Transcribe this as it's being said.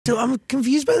So I'm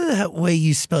confused by the way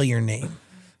you spell your name.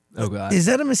 Oh, God. Is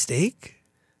that a mistake?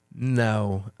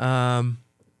 No.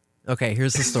 Okay,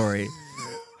 here's the story.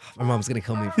 My mom's going to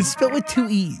kill me. It's spelled with 2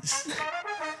 E's.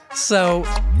 So...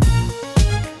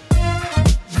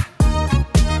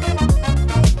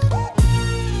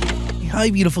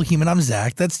 Hi, beautiful human. I'm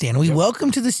Zach. That's Dan. We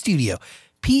welcome to the studio,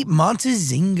 Peet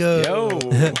Montzingo. Yo.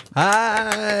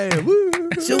 Hi. Woo.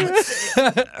 So,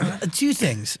 2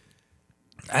 things.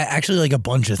 Actually, like a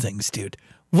bunch of things, dude.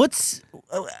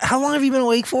 How long have you been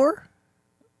awake for?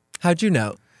 How'd you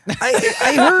know?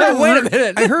 I heard. Wait a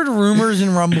minute. I heard rumors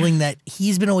and rumbling that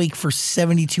he's been awake for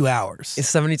 72 hours. It's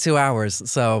 72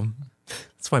 hours, so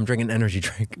that's why I'm drinking an energy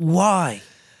drink. Why?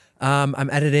 I'm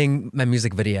editing my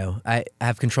music video. I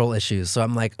have control issues, so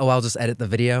I'm like, oh, I'll just edit the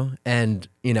video. And,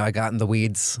 you know, I got in the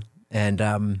weeds, and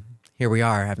here we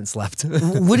are. I haven't slept.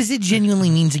 What does it genuinely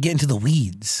mean to get into the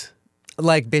weeds?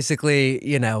 Like, basically,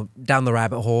 you know, down the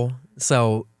rabbit hole.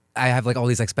 So I have, like, all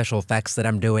these, like, special effects that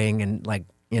I'm doing, and, like,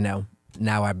 you know,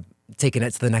 now I'm taking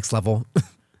it to the next level.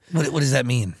 What does that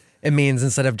mean? It means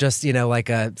instead of just, you know, like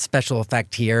a special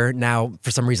effect here, now, for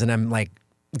some reason, I'm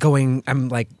going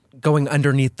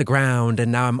underneath the ground,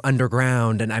 and now I'm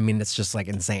underground, and I mean, it's just like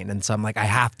insane. And so I'm like, I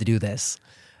have to do this.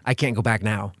 I can't go back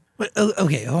now. But,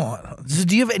 okay, hold on. So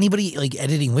do you have anybody like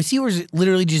editing with you, or is it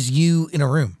literally just you in a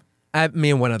room?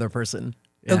 Me and one other person.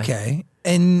 Yeah. Okay.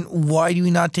 And why do we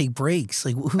not take breaks?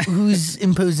 Like, who's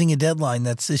imposing a deadline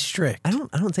that's this strict? I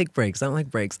don't take breaks. I don't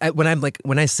like breaks.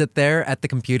 When I sit there at the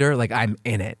computer, like I'm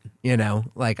in it, you know,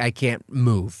 like I can't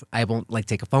move. I won't like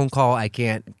take a phone call. I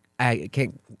can't,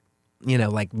 you know,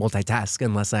 like multitask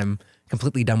unless I'm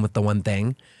completely done with the one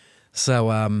thing. So,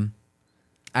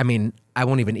 I mean, I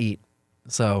won't even eat.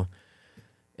 So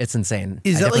it's insane.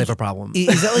 I definitely have a problem.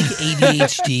 Is that like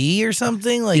ADHD or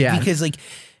something? Like, yeah. Because like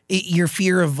your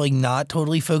fear of like not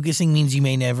totally focusing means you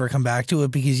may never come back to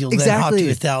it because you'll then hop to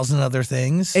 1,000 other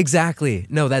things. Exactly.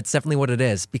 No, that's definitely what it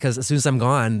is. Because as soon as I'm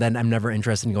gone, then I'm never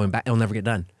interested in going back. It'll never get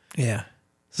done. Yeah.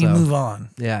 So, you move on.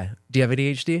 Yeah. Do you have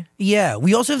ADHD? Yeah.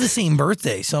 We also have the same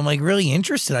birthday, so I'm like really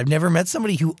interested. I've never met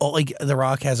somebody who like The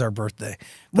Rock has our birthday.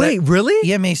 Wait, really?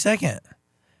 Yeah, May 2nd.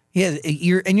 Yeah,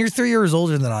 you're 3 years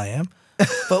older than I am.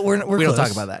 But we're we close. don't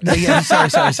talk about that. No, yeah, sorry.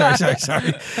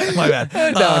 My bad.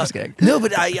 No, I'm just kidding. No,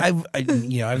 but I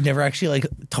you know, I've never actually like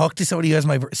talked to somebody who has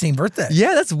my same birthday.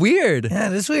 Yeah, that's weird. Yeah,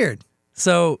 that's weird.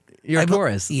 So you're a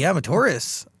Taurus. Yeah, I'm a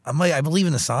Taurus. I'm like, I believe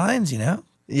in the signs, you know?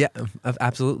 Yeah,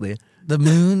 absolutely. The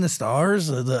moon, the stars,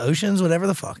 the oceans, whatever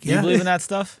the fuck. Do you believe in that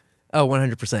stuff? Oh,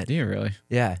 100%. Do you really?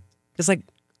 Yeah. Just like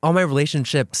all my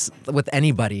relationships with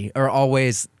anybody are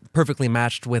always perfectly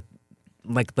matched with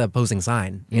like the opposing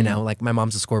sign, you know? Like my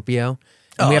mom's a Scorpio.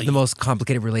 And we have the most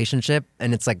complicated relationship,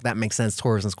 and it's like that makes sense,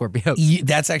 Taurus and Scorpio.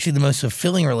 That's actually the most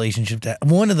fulfilling relationship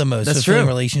one of the most fulfilling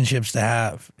relationships to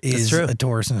have is a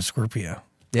Taurus and a Scorpio.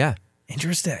 Yeah.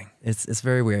 Interesting. It's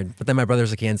very weird. But then my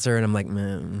brother's a Cancer, and I'm like,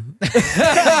 man.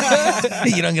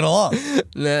 You don't get along.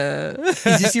 Nah. Is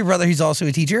this your brother who's also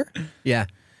a teacher? Yeah.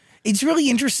 It's really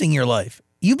interesting, your life.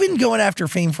 You've been going after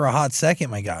fame for a hot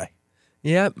second, my guy.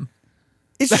 Yep.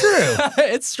 It's true.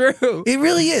 It's true. It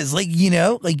really is. Like, you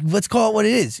know, like let's call it what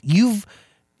it is.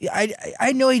 I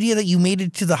had no idea that you made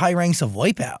it to the high ranks of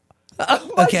Wipeout.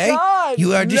 Oh my God. You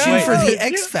auditioned for the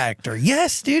X Factor.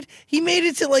 Yes, dude. He made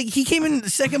it to he came in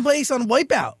second place on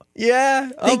Wipeout.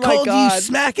 Yeah. They called you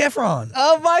Smack Efron.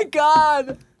 Oh my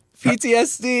God.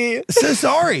 PTSD. So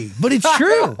sorry, but it's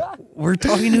true. We're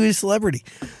talking to a celebrity.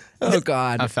 Oh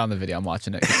God. I found the video. I'm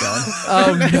watching it. Keep going.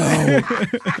 Oh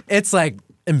no. It's like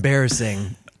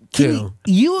embarrassing too.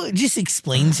 Can you just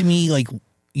explain to me like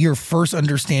your first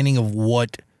understanding of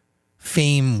what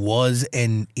fame was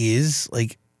and is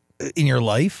like in your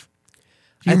life?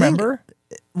 Do you remember?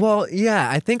 Well, yeah,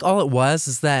 I think all it was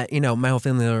is that, you know, my whole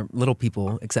family are little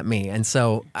people except me. And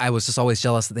so I was just always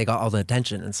jealous that they got all the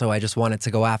attention. And so I just wanted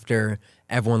to go after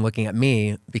everyone looking at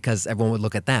me because everyone would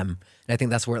look at them. And I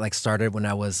think that's where it like started when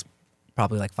I was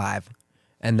probably like 5.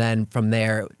 And then from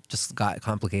there, it just got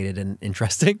complicated and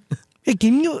interesting. Hey,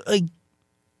 can you like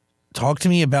talk to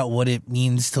me about what it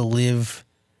means to live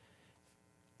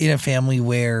in a family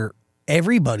where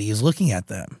everybody is looking at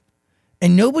them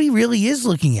and nobody really is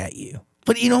looking at you,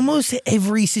 but in almost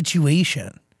every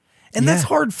situation? And that's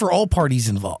hard for all parties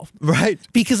involved. Right.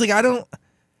 Because like I don't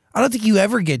think you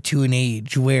ever get to an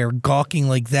age where gawking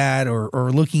like that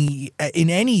or looking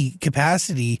in any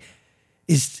capacity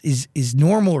is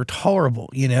normal or tolerable,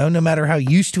 you know, no matter how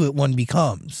used to it one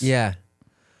becomes. Yeah.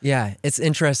 Yeah. It's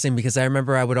interesting because I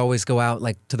remember I would always go out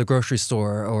like to the grocery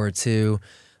store or to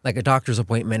like a doctor's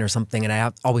appointment or something,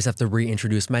 and always have to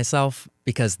reintroduce myself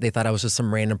because they thought I was just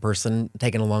some random person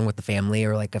taken along with the family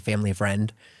or like a family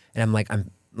friend, and I'm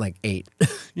like 8,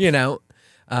 you know.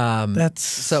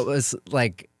 So it was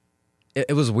like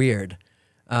it was weird,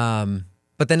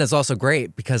 but then it's also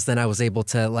great because then I was able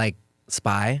to like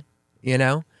spy, you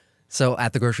know. So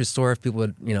at the grocery store, if people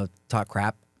would talk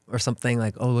crap or something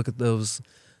like, oh, look at the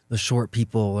short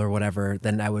people or whatever,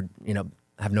 then I would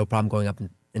have no problem going up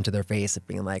into their face and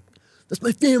being like, that's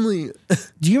my family.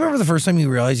 Do you remember the first time you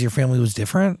realized your family was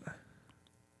different?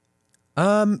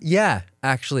 Yeah,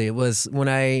 actually, it was when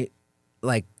I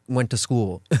like went to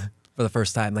school for the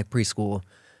first time, like preschool,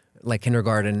 like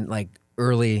kindergarten, like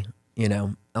early,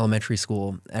 elementary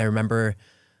school. I remember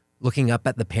looking up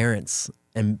at the parents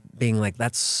and being like,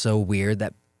 that's so weird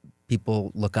that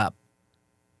people look up.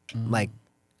 Like,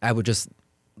 I would just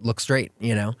look straight,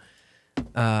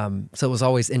 So it was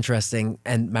always interesting.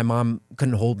 And my mom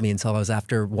couldn't hold me until I was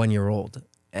after 1 year old.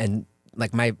 And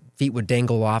like my feet would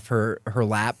dangle off her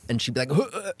lap and she'd be like,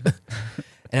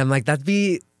 and I'm like,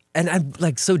 and I'm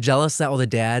like so jealous that all the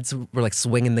dads were like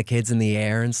swinging the kids in the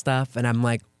air and stuff. And I'm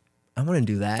like, I want to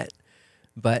do that.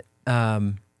 But,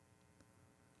 yeah,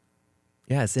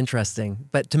 it's interesting.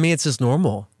 But to me, it's just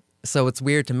normal. So it's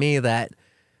weird to me that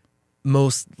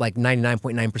most, like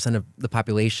 99.9% of the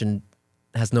population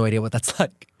has no idea what that's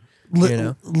like.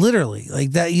 Literally.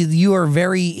 Like that, you are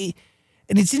very...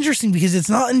 And it's interesting because it's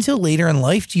not until later in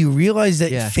life do you realize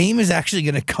that fame is actually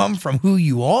going to come from who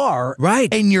you are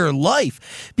in your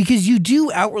life. Because you do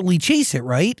outwardly chase it,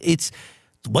 right? It's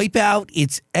Wipeout,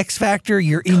 it's X Factor,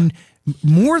 you're in...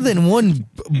 more than one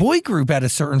boy group at a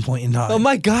certain point in time. Oh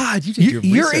my God, you did your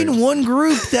research. You're in one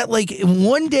group that like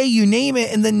one day you name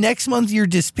it and the next month you're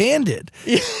disbanded.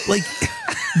 Like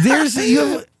you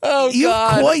have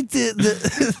quite the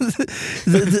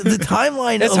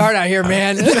timeline. It's hard out here,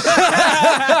 man.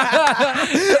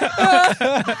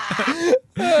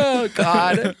 Oh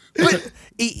God. But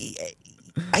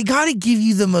I gotta give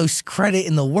you the most credit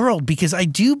in the world because I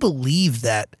do believe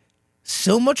that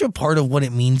so much a part of what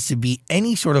it means to be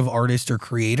any sort of artist or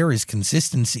creator is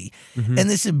consistency. And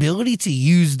this ability to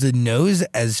use the nose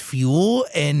as fuel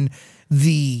and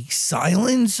the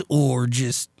silence or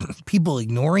just people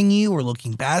ignoring you or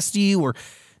looking past you or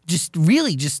just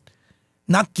really just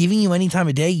not giving you any time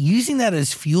of day, using that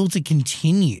as fuel to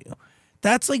continue.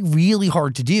 That's like really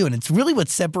hard to do. And it's really what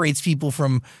separates people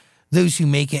from those who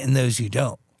make it and those who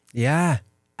don't. Yeah.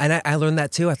 And I learned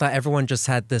that too. I thought everyone just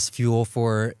had this fuel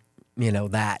for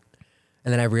that.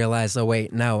 And then I realized, oh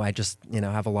wait, no, I just,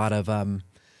 have a lot of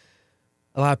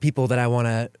people that I want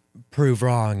to prove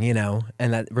wrong,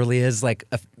 and that really is like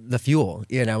the fuel,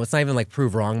 it's not even like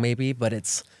prove wrong maybe, but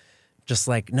it's just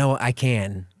like, no, I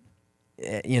can,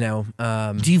 Do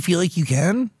you feel like you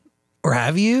can, or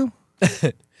have you?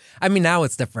 I mean, now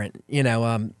it's different,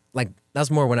 like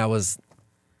that's more when I was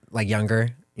like younger,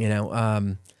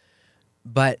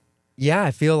 but yeah, I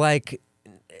feel like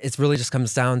it's really just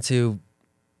comes down to,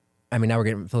 I mean, now we're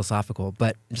getting philosophical,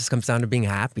 but it just comes down to being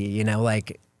happy,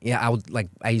 like, yeah,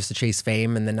 I used to chase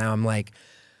fame and then now I'm like,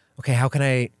 okay, how can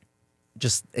I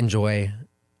just enjoy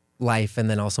life and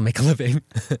then also make a living,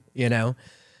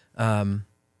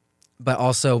 but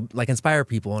also like inspire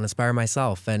people and inspire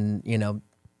myself. And,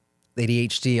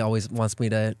 ADHD always wants me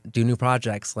to do new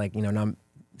projects. Like, now I'm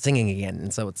singing again.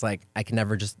 And so it's like, I can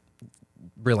never just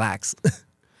relax.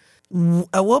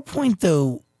 At what point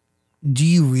though, do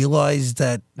you realize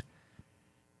that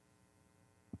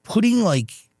putting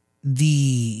like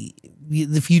the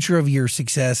future of your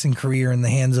success and career in the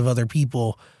hands of other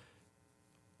people,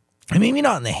 and maybe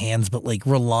not in the hands, but like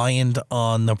reliant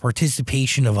on the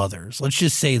participation of others, let's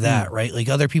just say that, right? Like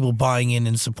other people buying in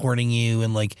and supporting you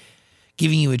and like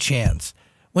giving you a chance.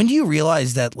 When do you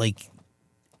realize that like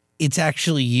it's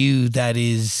actually you that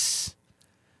is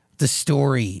the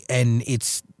story and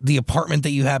it's the apartment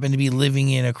that you happen to be living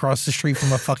in across the street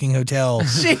from a fucking hotel?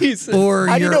 Jeez. Or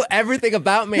how do you know everything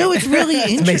about me? No, it's really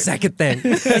interesting. It's my second thing.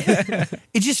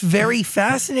 It's just very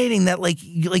fascinating that like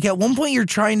at one point you're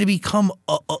trying to become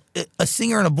a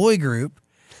singer in a boy group,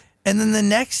 and then the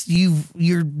next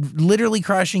you're literally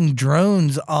crashing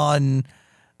drones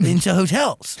into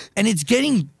hotels, and it's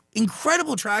getting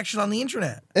incredible traction on the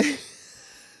internet.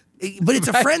 But it's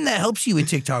a friend that helps you with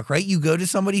TikTok, right? You go to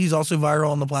somebody who's also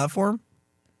viral on the platform?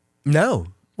 No.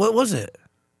 What was it?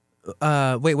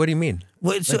 Wait, what do you mean?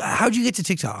 So how'd you get to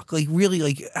TikTok? Like really,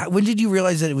 like when did you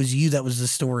realize that it was you that was the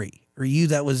story, or you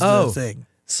that was the thing?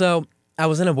 So I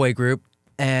was in a boy group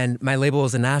and my label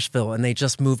was in Nashville and they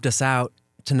just moved us out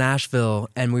to Nashville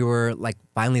and we were like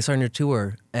finally starting to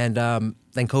tour, and then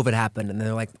COVID happened and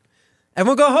they're like,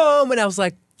 everyone go home, and I was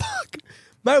like, fuck,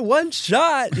 my one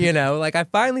shot, you know, like I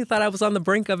finally thought I was on the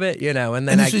brink of it, you know, and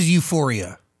then And this was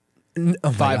Euphoria. Oh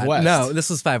my 5 God. West. No, this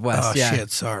was 5 West. Oh, yeah.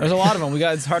 shit, sorry. There's a lot of them.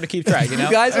 It's hard to keep track, you know?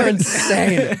 You guys are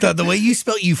insane. The way you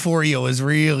spelled Euphoria was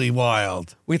really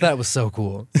wild. We thought it was so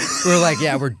cool. We were like,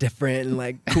 yeah, we're different and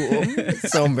like cool.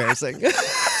 So embarrassing.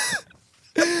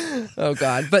 Oh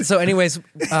God. But so anyways,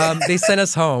 they sent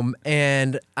us home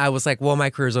and I was like, well, my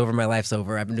career's over. My life's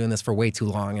over. I've been doing this for way too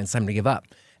long and it's time to give up.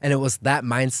 And it was that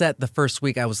mindset. The first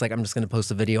week I was like, I'm just going to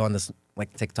post a video on this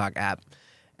like TikTok app.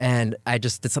 And I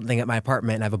just did something at my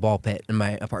apartment and I have a ball pit in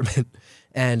my apartment.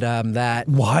 And that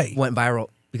Why? went viral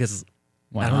because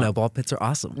Why I don't not? know, ball pits are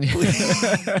awesome.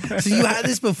 So you had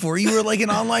this before you were like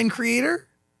an online creator?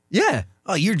 Yeah.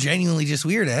 Oh, you're genuinely just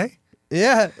weird, eh?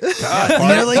 Yeah.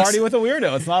 Party with a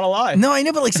weirdo. It's not a lie. No, I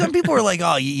know, but like some people are like,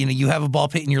 oh, you know, you have a ball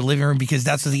pit in your living room because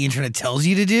that's what the internet tells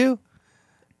you to do.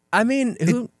 I mean,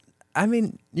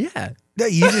 yeah. No, I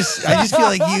just feel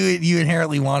like you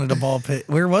inherently wanted a ball pit.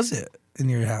 Where was it in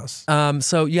your house?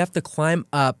 So you have to climb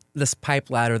up this pipe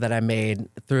ladder that I made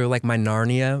through like my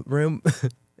Narnia room.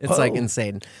 It's like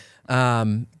insane.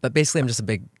 But basically I'm just a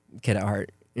big kid at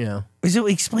heart, you know. So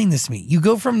explain this to me. You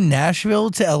go from Nashville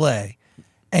to LA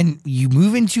and you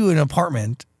move into an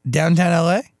apartment downtown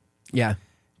LA? Yeah.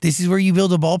 This is where you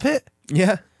build a ball pit?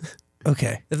 Yeah.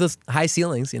 Okay. With those high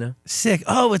ceilings, you know. Sick.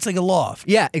 Oh, it's like a loft.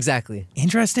 Yeah, exactly.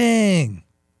 Interesting.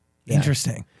 Yeah.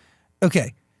 Interesting.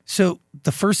 Okay. So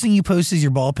the first thing you post is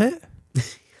your ball pit?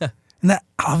 And that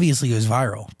obviously goes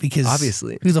viral because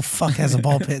Obviously. who the fuck has a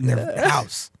ball pit in their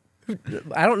house?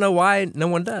 I don't know why no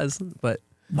one does, but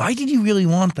Why did you really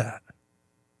want that?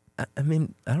 I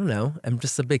mean, I don't know. I'm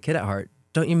just a big kid at heart.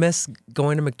 Don't you miss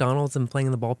going to McDonald's and playing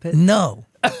in the ball pit? No.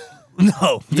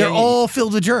 No. They're you- all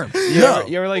filled with germs. You, No.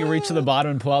 ever like reach to the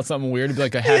bottom and pull out something weird, be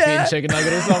like a half-eaten chicken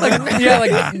nugget or something? Yeah,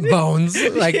 like bones,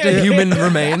 like human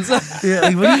remains. Yeah,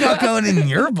 like, what do you got going in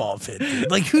your ball pit, dude?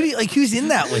 Like, who's in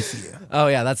that with you? Oh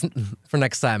yeah, that's for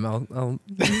next time. I'll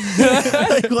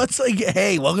Like, let's like,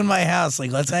 hey, welcome to my house.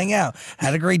 Like, let's hang out.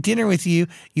 Had a great dinner with you.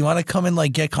 You want to come and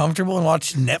like get comfortable and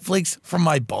watch Netflix from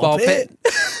my ball pit?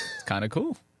 It's kind of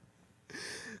cool.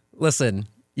 listen.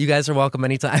 You guys are welcome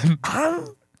anytime.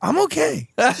 I'm okay.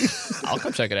 I'll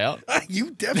come check it out.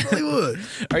 You definitely would.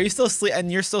 Are you still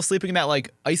and you're still sleeping in that like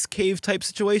ice cave type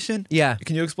situation? Yeah.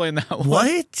 Can you explain that one?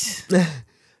 What?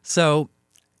 So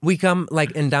we come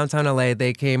like in downtown LA.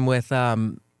 They came with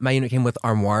my unit came with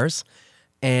armoires,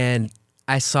 and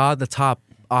I saw the top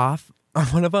off on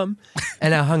one of them,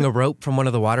 and I hung a rope from one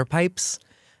of the water pipes,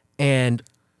 and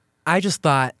I just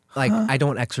thought like I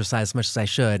don't exercise as much as I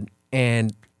should,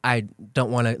 and I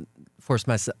don't want to force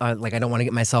myself like I don't want to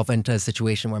get myself into a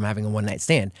situation where I'm having a one-night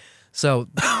stand. So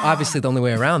obviously the only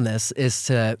way around this is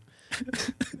to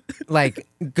like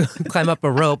climb up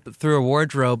a rope through a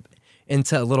wardrobe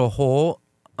into a little hole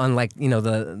on like, you know,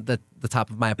 the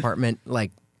top of my apartment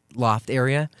like loft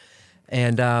area,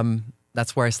 and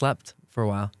that's where I slept for a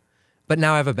while. But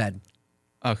now I have a bed.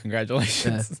 Oh,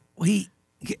 congratulations. Wait,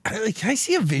 can I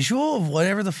see a visual of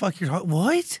whatever the fuck you're talking?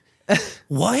 What?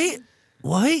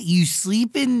 What? You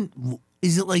sleep in?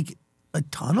 Is it like a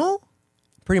tunnel?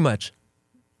 Pretty much.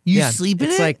 You sleep in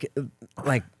it's it?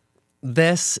 like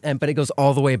this, but it goes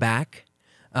all the way back.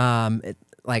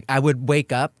 Like I would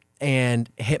wake up and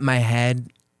hit my head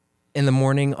in the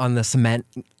morning on the cement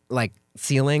like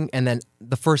ceiling, and then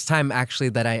the first time actually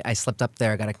that I slept up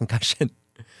there, I got a concussion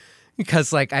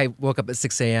because like I woke up at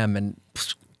 6 a.m. and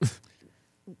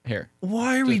Here,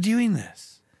 Why are we doing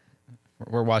this?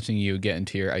 we're watching you get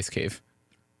into your ice cave.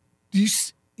 You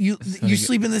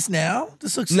sleep in this now?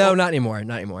 This looks no, not anymore,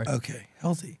 not anymore. Okay,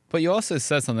 healthy. But you also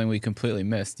said something we completely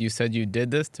missed. You said you did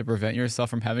this to prevent yourself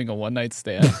from having a one-night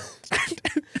stand.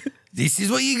 This is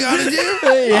what you gotta do?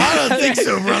 I don't think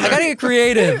so, brother. I gotta get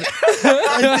creative.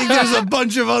 I think there's a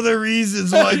bunch of other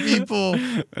reasons why people.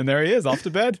 And there he is, off to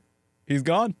bed. He's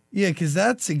gone. Yeah, because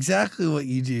that's exactly what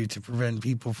you do to prevent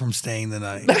people from staying the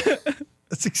night.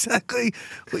 That's exactly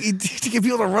what you do to get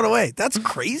people to run away. That's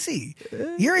crazy.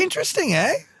 You're interesting,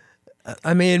 eh?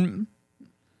 I mean,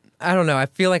 I don't know. I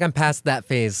feel like I'm past that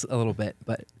phase a little bit,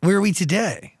 but Where are we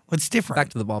today? What's different? back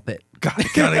to the ball pit. Got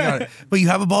it. But you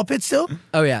have a ball pit still?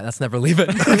 Oh yeah, that's never leaving.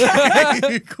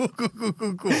 Okay. Cool.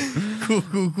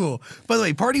 By the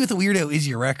way, Party with a Weirdo is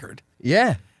your record.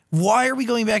 Yeah. Why are we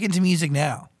going back into music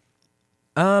now?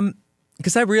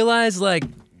 Because I realized like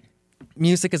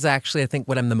music is actually I think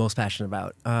what I'm the most passionate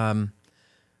about.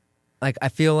 Like I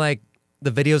feel like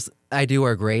the videos I do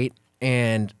are great,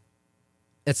 and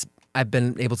I've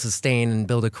been able to sustain and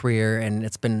build a career, and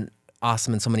it's been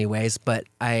awesome in so many ways. But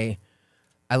I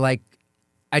like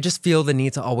I just feel the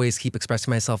need to always keep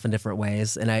expressing myself in different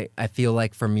ways. And I feel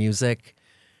like for music,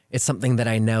 it's something that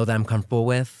I know that I'm comfortable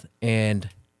with. And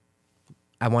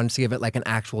I wanted to give it like an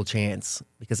actual chance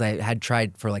because I had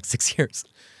tried for like 6 years.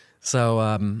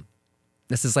 So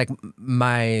this is like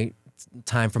my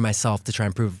time for myself to try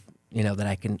and prove, that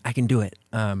I can do it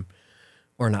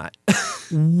or not.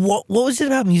 What was it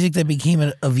about music that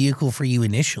became a vehicle for you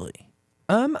initially?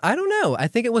 I don't know. I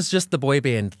think it was just the boy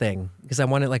band thing because I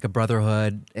wanted like a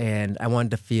brotherhood and I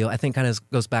wanted to feel, I think kind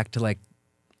of goes back to like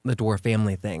the Dwarf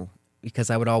family thing because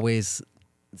I would always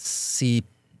see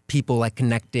people like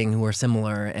connecting who are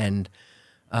similar and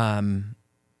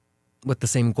with the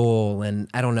same goal. And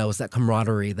I don't know, it was that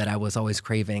camaraderie that I was always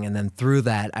craving. And then through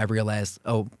that, I realized,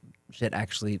 oh shit,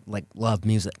 actually like love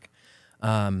music.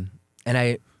 And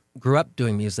I grew up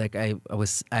doing music. I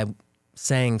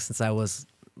sang since I was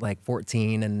like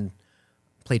 14 and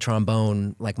play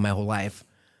trombone like my whole life.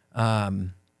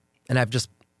 And I've just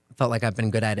felt like I've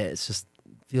been good at it. It just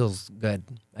feels good,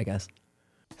 I guess.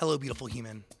 Hello, beautiful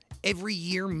human. Every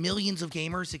year, millions of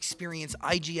gamers experience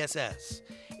IGSS,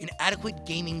 inadequate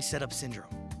gaming setup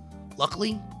syndrome.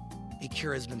 Luckily, a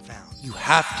cure has been found. You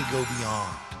have to go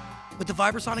beyond. With the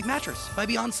Vibrasonic mattress by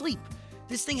Beyond Sleep.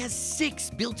 This thing has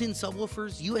 6 built-in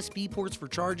subwoofers, USB ports for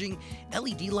charging,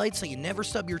 LED lights so you never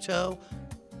stub your toe.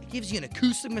 Gives you an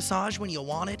acoustic massage when you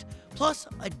want it, plus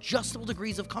adjustable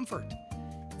degrees of comfort.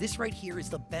 This right here is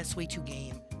the best way to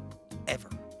game ever.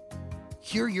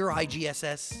 Cure your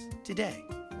IGSS today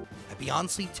at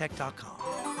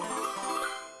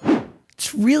BeyondSleepTech.com.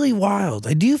 It's really wild.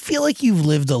 I do feel like you've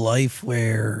lived a life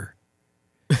where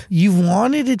you've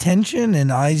wanted attention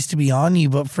and eyes to be on you,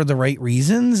 but for the right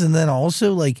reasons. And then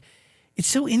also, like, it's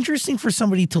so interesting for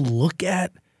somebody to look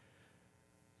at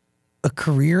a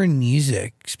career in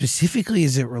music, specifically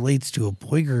as it relates to a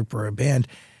boy group or a band,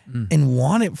 and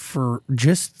want it for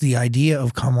just the idea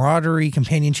of camaraderie,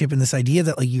 companionship, and this idea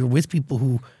that like you're with people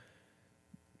who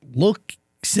look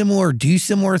similar, do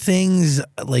similar things,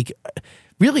 like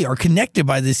really are connected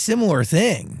by this similar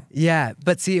thing. Yeah,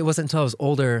 but see, it wasn't until I was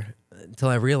older until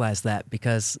I realized that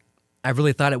because I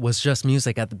really thought it was just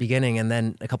music at the beginning, and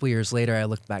then a couple years later, I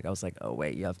looked back, I was like, oh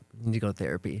wait, you need to go to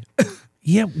therapy.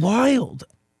 Yeah, wild.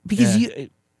 Because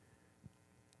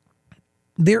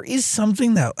there is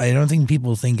something that I don't think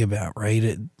people think about,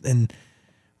 right? And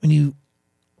when you,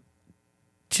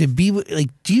 to be like,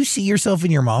 do you see yourself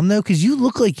in your mom though? Because you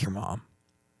look like your mom.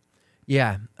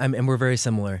 Yeah, and we're very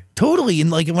similar. Totally. And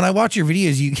like when I watch your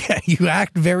videos, you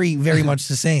act very, very much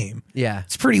the same. Yeah.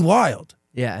 It's pretty wild.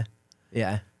 Yeah.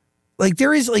 Yeah. Like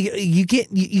there is like, you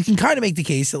can kind of make the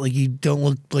case that like you don't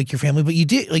look like your family, but you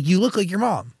do, like you look like your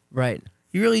mom. Right.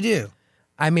 You really do.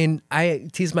 I mean, I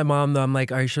tease my mom, though. I'm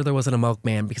like, are you sure there wasn't a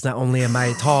milkman? Because not only am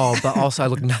I tall, but also I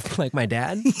look nothing like my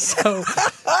dad. So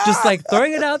just like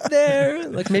throwing it out there.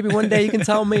 Like maybe one day you can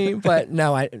tell me. But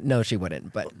no, she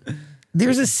wouldn't. But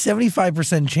there's a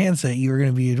 75% chance that you were going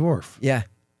to be a dwarf. Yeah.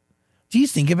 Do you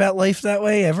think about life that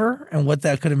way ever and what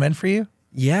that could have meant for you?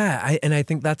 Yeah. I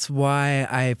think that's why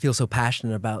I feel so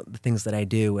passionate about the things that I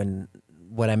do and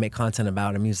what I make content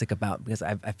about and music about. Because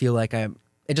I feel like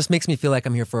it just makes me feel like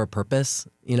I'm here for a purpose,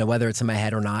 whether it's in my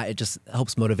head or not. It just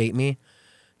helps motivate me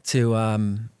to,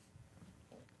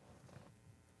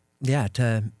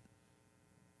 to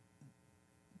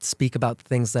speak about the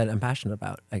things that I'm passionate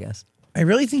about, I guess. I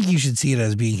really think you should see it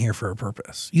as being here for a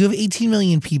purpose. You have 18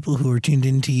 million people who are tuned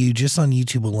into you just on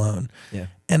YouTube alone. Yeah.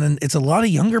 And it's a lot of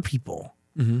younger people.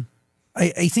 Mm-hmm.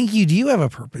 I think you do have a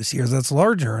purpose here that's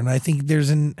larger. And I think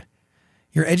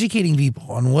you're educating people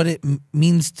on what it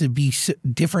means to be so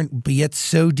different, but yet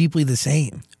so deeply the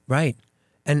same. Right.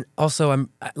 And also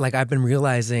I've been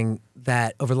realizing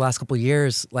that over the last couple of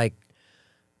years, like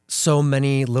so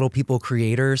many little people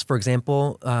creators, for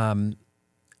example,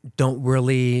 don't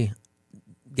really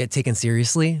get taken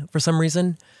seriously for some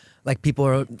reason. Like people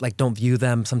are like, don't view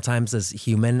them sometimes as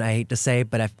human, I hate to say,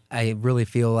 but I really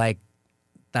feel like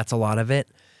that's a lot of it.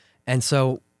 And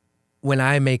so when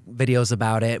I make videos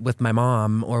about it with my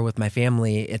mom or with my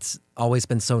family, it's always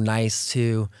been so nice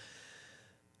to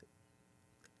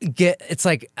it's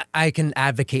like I can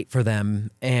advocate for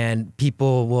them and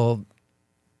people will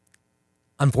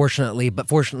unfortunately, but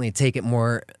fortunately take it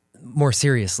more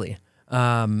seriously.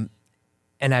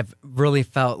 And I've really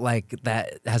felt like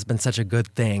that has been such a good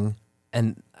thing.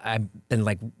 And I've been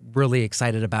like really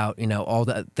excited about, all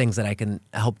the things that I can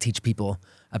help teach people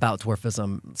about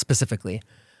dwarfism specifically.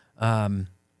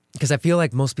 Because I feel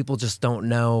like most people just don't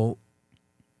know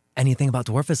anything about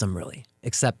dwarfism really,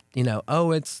 except,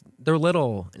 they're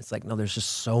little. It's like, no, there's just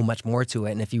so much more to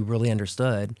it. And if you really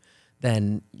understood,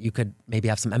 then you could maybe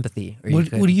have some empathy. Or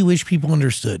What do you wish people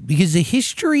understood? Because the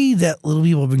history that little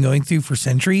people have been going through for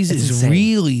centuries is insane.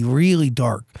 really, really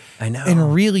dark. I know.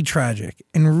 And really tragic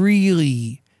and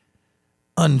really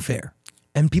unfair.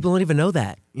 And people don't even know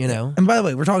that, you know? And by the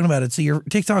way, we're talking about it. So your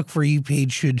TikTok For You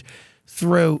page should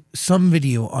throw some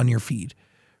video on your feed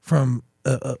from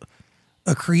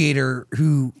a creator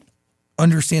who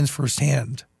understands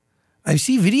firsthand. I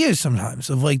see videos sometimes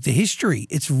of like the history.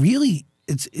 It's really,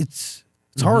 it's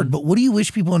hard. But what do you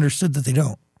wish people understood that they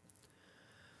don't?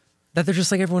 That they're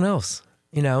just like everyone else.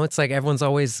 You know, it's like everyone's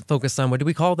always focused on what do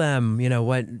we call them? You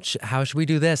know, how should we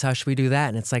do this? How should we do that?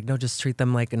 And it's like, no, just treat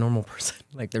them like a normal person.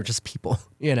 Like they're just people,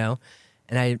 you know?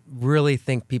 And I really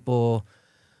think people,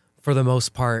 for the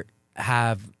most part,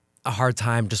 have a hard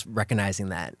time just recognizing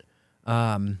that.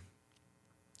 And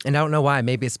I don't know why.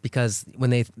 Maybe it's because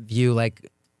when they view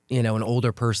like, you know, an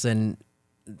older person,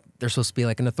 they're supposed to be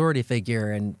like an authority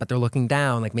figure, but they're looking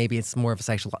down. Like maybe it's more of a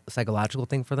psychological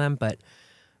thing for them. But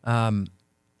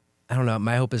I don't know.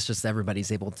 My hope is just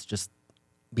everybody's able to just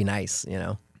be nice, you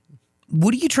know?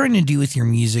 What are you trying to do with your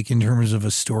music in terms of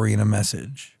a story and a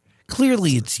message?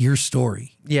 Clearly, it's your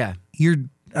story. Yeah. I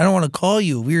don't want to call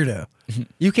you a weirdo.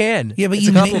 You can. Yeah, but it's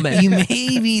a compliment. You may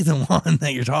be the one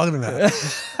that you're talking about.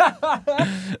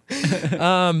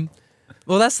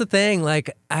 Well, that's the thing.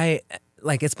 Like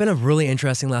it's been a really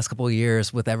interesting last couple of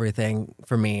years with everything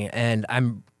for me, and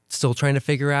I'm still trying to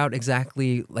figure out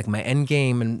exactly like my end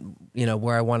game and, you know,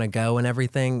 where I want to go and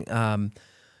everything,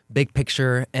 big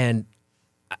picture. And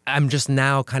I'm just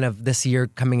now kind of this year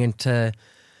coming into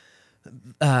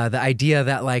the idea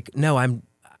that like, no,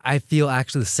 I feel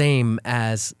actually the same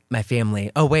as my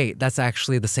family. Oh, wait, that's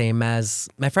actually the same as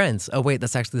my friends. Oh, wait,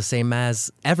 that's actually the same as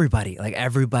everybody. Like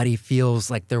everybody feels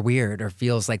like they're weird or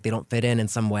feels like they don't fit in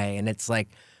some way. And it's like,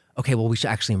 okay, well, we should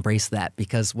actually embrace that,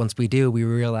 because once we do, we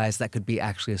realize that could be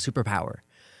actually a superpower,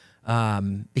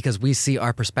 because we see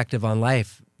our perspective on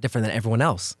life different than everyone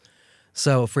else.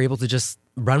 So if we're able to just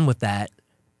run with that,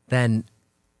 then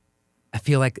I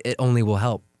feel like it only will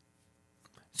help.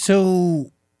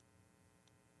 So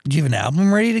do you have an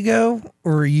album ready to go,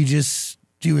 or are you just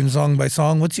doing song by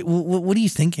song? What are you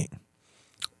thinking?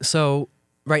 So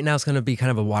right now it's going to be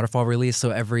kind of a waterfall release.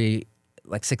 So every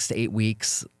like 6 to 8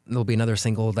 weeks, there'll be another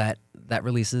single that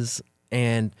releases.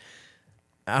 And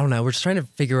I don't know, we're just trying to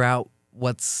figure out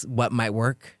what might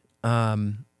work.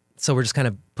 So we're just kind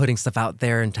of putting stuff out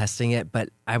there and testing it. But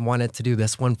I wanted to do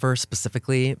this one first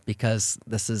specifically because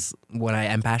this is what I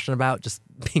am passionate about, just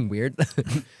being weird.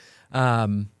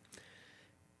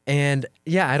 And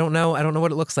yeah, I don't know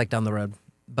what it looks like down the road,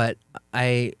 but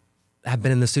I have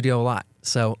been in the studio a lot.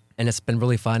 So, and it's been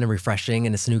really fun and refreshing,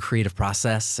 and it's a new creative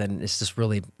process, and it's just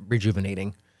really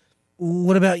rejuvenating.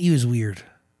 What about you is weird?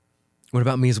 What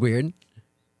about me is weird?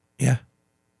 Yeah.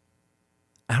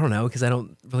 I don't know, because I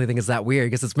don't really think it's that weird,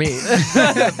 because it's me.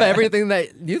 But everything that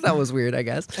you thought was weird, I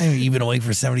guess. I mean, you've been awake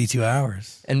for 72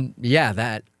 hours. And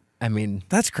yeah, I mean.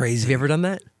 That's crazy. Have you ever done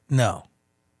that? No.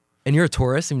 And you're a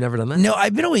Taurus, you've never done that? No,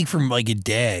 I've been awake for like a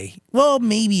day. Well,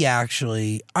 maybe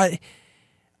actually.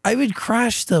 I would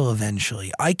crash though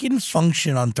eventually. I can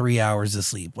function on 3 hours of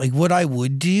sleep. Like what I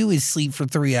would do is sleep for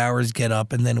 3 hours, get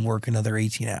up, and then work another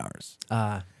 18 hours.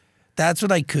 That's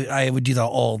what I would do that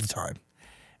all the time.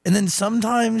 And then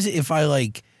sometimes if I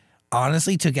like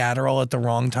honestly took Adderall at the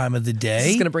wrong time of the day. This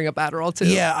is going to bring up Adderall too.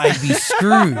 Yeah, I'd be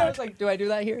screwed. I was like, do I do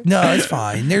that here? No, it's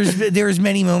fine. There's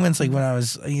many moments like when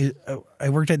I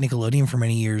worked at Nickelodeon for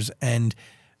many years, and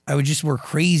I would just work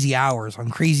crazy hours on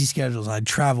crazy schedules. I'd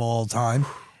travel all the time.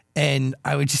 And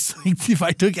I would just like, if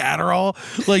I took Adderall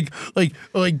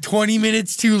like 20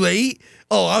 minutes too late,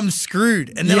 oh, I'm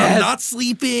screwed. And then I'm not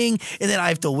sleeping, and then I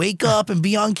have to wake up and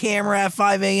be on camera at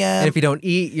 5 a.m. And if you don't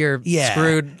eat, you're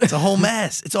screwed. It's a whole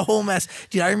mess. It's a whole mess.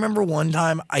 Dude, I remember one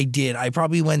time I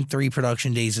probably went 3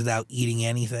 production days without eating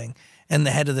anything. And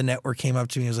the head of the network came up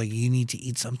to me and was like, you need to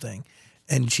eat something.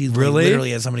 And she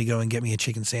literally had somebody go and get me a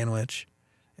chicken sandwich.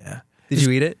 Yeah. Did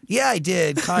you eat it? Yeah, I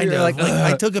did, kind of. Like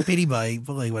I took a pity bite,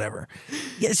 but like whatever.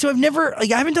 Yeah, so I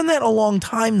haven't done that in a long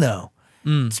time though.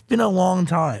 It's been a long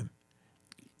time.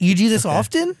 You do this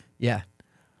often? Yeah.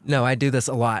 No, I do this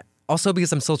a lot. Also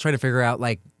because I'm still trying to figure out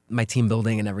like my team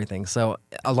building and everything. So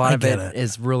a lot of it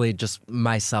is really just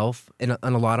myself in a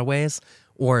lot of ways,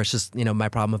 or it's just, you know, my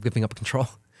problem of giving up control.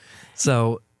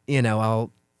 So, you know,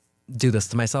 I'll do this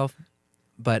to myself,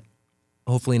 but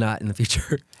hopefully not in the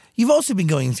future. You've also been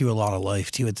going through a lot of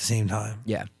life too at the same time.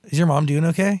 Yeah. Is your mom doing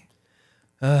okay?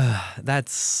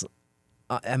 It's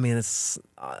on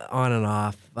and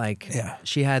off. Like,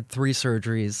 she had 3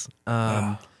 surgeries.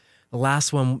 The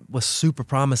last one was super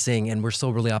promising, and we're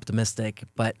still really optimistic.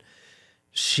 But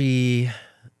She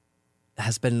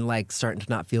has been like starting to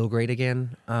not feel great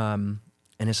again. And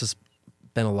it's just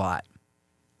been a lot.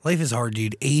 Life is hard,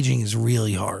 dude. Aging is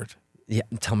really hard. Yeah,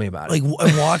 tell me about Like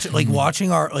it.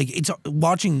 watching our it's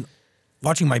watching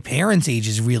my parents age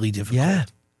is really difficult. Yeah.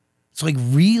 It's like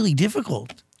really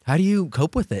difficult. How do you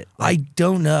cope with it? I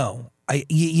don't know. I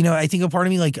think a part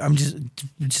of me, like, I'm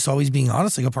just always being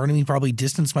honest. Like, a part of me probably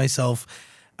distanced myself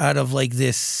out of like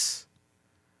this,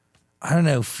 I don't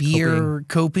know, fear,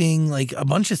 coping, like a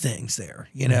bunch of things there,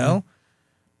 you know?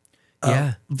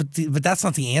 Yeah. But that's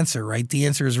not the answer, right? The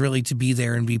answer is really to be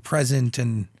there and be present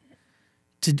and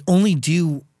to only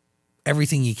do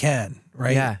everything you can,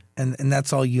 right? Yeah. And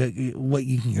that's all what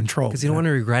you can control. Because you don't want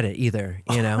to regret it either,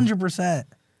 you know? 100%.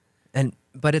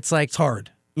 But it's like, It's hard.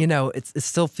 you know, it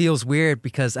still feels weird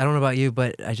because I don't know about you,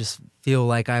 but I just feel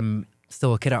like I'm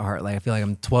still a kid at heart. Like I feel like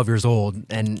I'm 12 years old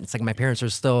and it's like my parents are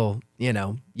still, you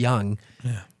know, young.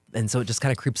 Yeah. And so it just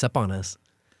kind of creeps up on us.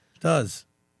 It does.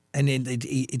 And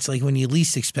it's like when you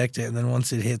least expect it, and then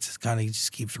once it hits, it kind of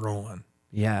just keeps rolling.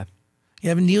 Yeah.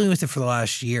 Yeah, I've been dealing with it for the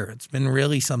last year. It's been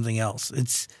really something else.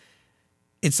 It's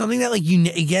something that like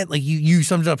you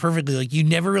summed it up perfectly. Like you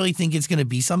never really think it's going to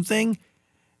be something,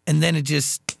 and then it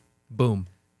just Boom.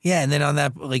 yeah. And then on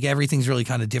that, like everything's really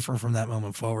kind of different from that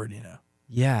moment forward. You know.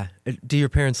 Yeah. Do your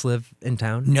parents live in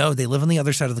town? No, they live on the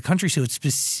other side of the country, so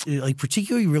it's like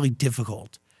particularly really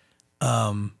difficult.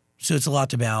 So it's a lot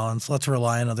to balance, a lot to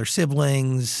rely on other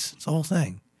siblings. It's the whole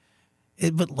thing.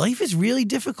 But life is really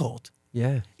difficult.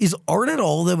 Yeah. Is art at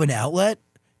all, though, an outlet?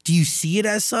 Do you see it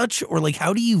as such? Or, like,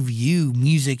 how do you view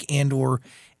music and or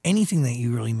anything that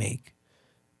you really make?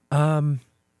 I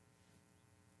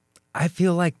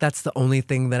feel like that's the only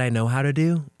thing that I know how to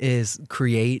do is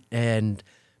create and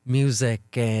music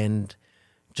and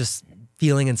just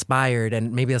feeling inspired.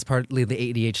 And maybe that's partly the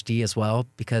ADHD as well,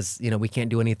 because, you know, we can't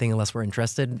do anything unless we're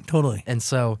interested. Totally. And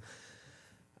so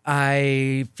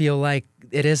I feel like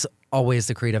it is always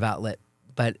the creative outlet,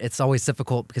 but it's always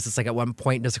difficult because it's like at one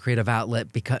point does a creative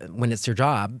outlet, because when it's your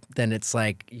job, then it's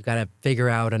like you got to figure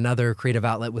out another creative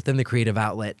outlet within the creative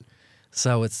outlet.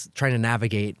 So it's trying to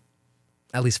navigate,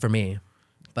 at least for me.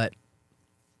 But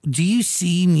Do you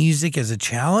see music as a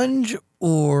challenge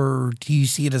or do you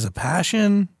see it as a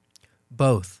passion?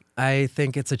 both. I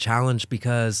think it's a challenge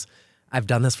because I've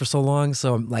done this for so long.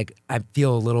 So I'm like, I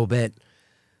feel a little bit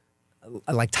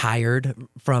like tired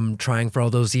from trying for all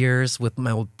those years with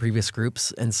my old previous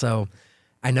groups. And so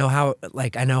I know how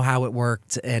it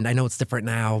worked and I know it's different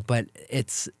now, but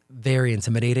it's very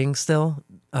intimidating still.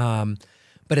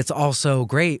 But it's also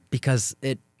great because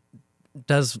it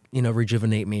does, you know,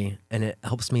 rejuvenate me and it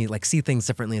helps me like see things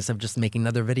differently instead of just making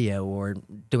another video or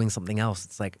doing something else.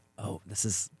 It's like, oh,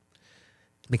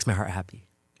 makes my heart happy.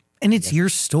 And it's your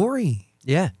story.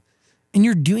 Yeah. And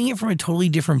you're doing it from a totally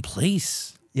different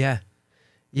place. Yeah.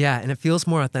 Yeah. And it feels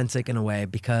more authentic in a way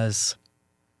because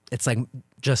it's like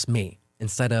just me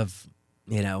instead of,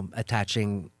 you know,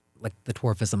 attaching like the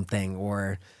dwarfism thing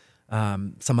or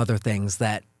some other things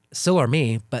that still are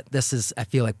me, but this is, I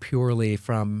feel like, purely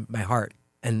from my heart.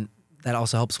 And that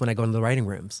also helps when I go into the writing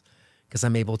rooms because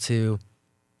I'm able to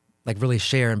like really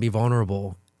share and be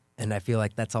vulnerable. And I feel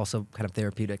like that's also kind of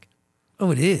therapeutic.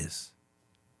 Oh, it is.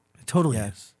 It totally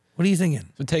is. What are you thinking?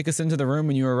 So take us into the room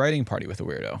when you were writing Party with a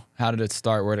Weirdo. How did it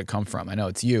start? Where did it come from? I know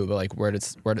it's you, but like where did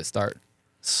it start?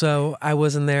 So I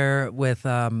was in there with two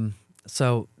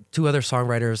other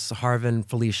songwriters, Harv and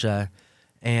Felicia,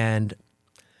 and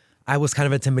I was kind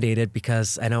of intimidated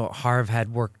because I know Harv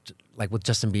had worked like with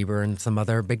Justin Bieber and some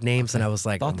other big names, and I was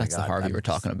like, I thought oh my that's the God, Harv you were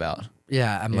talking about.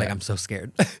 Yeah, I'm like, I'm so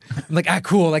scared. I'm like,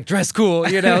 cool, like dress cool,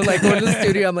 you know, like going to the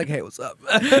studio. I'm like, hey, what's up?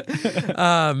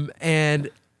 And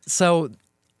so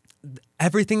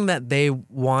everything that they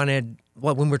wanted,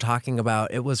 when we're talking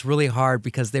about, it was really hard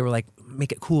because they were like,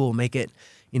 make it cool, make it,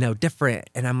 you know, different.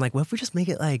 And I'm like, what if we just make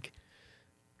it like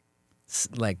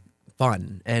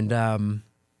fun and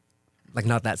like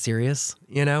not that serious,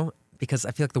 you know? Because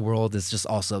I feel like the world is just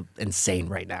also insane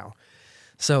right now.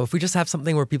 So if we just have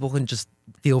something where people can just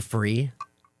feel free,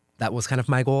 that was kind of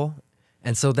my goal.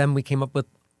 And so then we came up with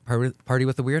Party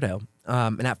with a Weirdo.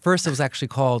 And at first it was actually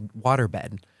called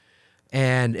Waterbed.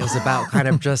 And it was about kind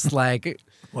of just like...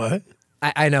 What?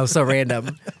 I know, so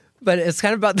random. But it's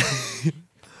kind of about...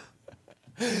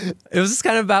 It was just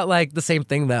kind of about like the same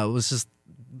thing though. It was just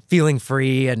feeling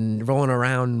free and rolling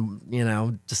around, you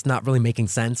know, just not really making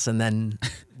sense. And then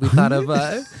we thought of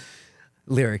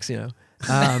lyrics, you know.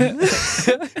 And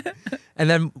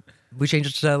then we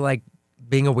changed it to like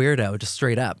being a weirdo, just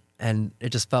straight up. And it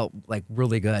just felt like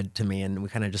really good to me. And we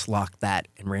kind of just locked that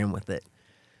and ran with it.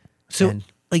 So, And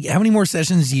like, how many more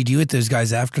sessions do you do with those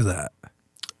guys after that?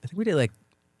 I think we did like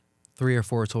 3 or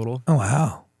 4 total. Oh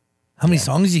wow! How many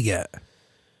songs you get?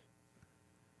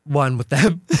 One with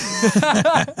them.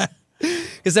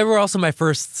 Because they were also my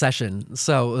first session.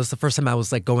 So it was the first time I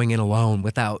was like going in alone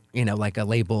without, like a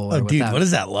label. Oh, or dude, without, what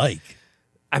is that like?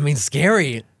 I mean,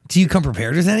 scary. Do you come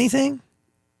prepared with anything?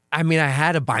 I mean, I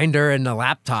had a binder and a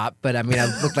laptop, but I mean, I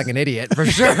looked like an idiot for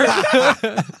sure.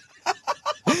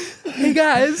 Hey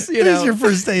guys, This is your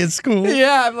first day at school.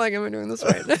 Yeah, I'm like, am I doing this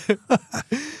right?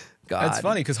 God. That's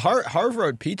funny because Harv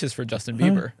wrote Peaches for Justin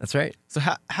Bieber. That's right. So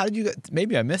how did you get,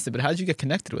 maybe I missed it, but how did you get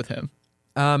connected with him?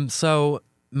 So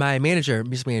my music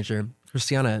manager,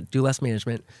 Christiana, Do Less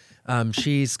Management,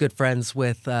 she's good friends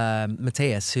with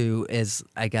Mateus, who is,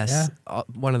 I guess,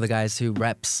 one of the guys who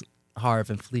reps Harv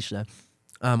and Felicia,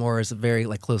 or is very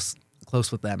like close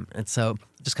with them. And so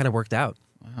it just kind of worked out.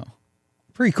 Wow.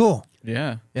 Pretty cool.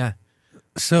 Yeah. Yeah.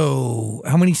 So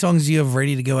how many songs do you have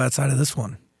ready to go outside of this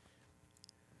one?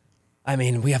 I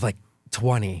mean, we have like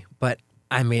 20, but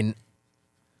I mean,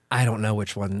 I don't know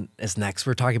which one is next.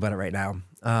 We're talking about it right now.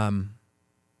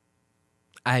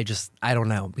 I don't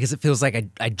know, because it feels like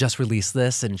I just released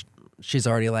this and she's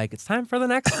already like, it's time for the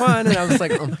next one. And I was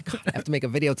like, oh my God, I have to make a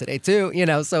video today too,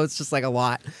 so it's just like a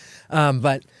lot.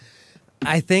 But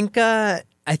I think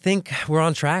we're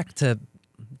on track to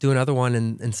do another one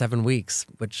in 7 weeks,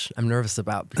 which I'm nervous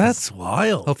about. That's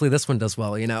wild. Hopefully this one does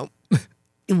well, It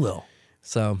will.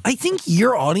 So I think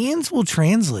your audience will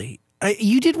translate.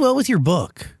 You did well with your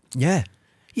book. yeah.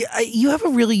 Yeah, you have a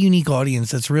really unique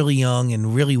audience that's really young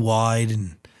and really wide,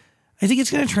 and I think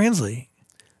it's going to translate.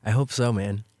 I hope so,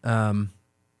 man.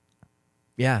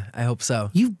 Yeah, I hope so.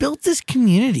 You've built this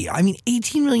community. I mean,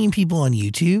 18 million people on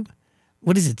YouTube.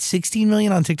 What is it, 16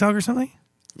 million on TikTok or something?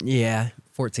 Yeah,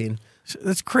 14.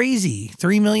 That's crazy.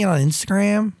 3 million on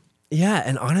Instagram. Yeah,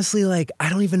 and honestly, like, I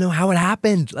don't even know how it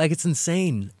happened. Like, it's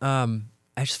insane. I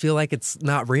just feel like it's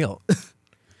not real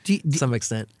to some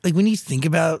extent. Like, when you think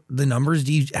about the numbers,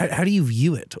 how do you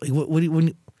view it? Like,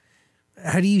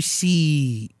 how do you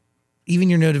see even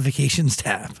your notifications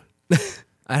tab?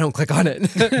 I don't click on it.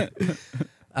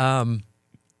 I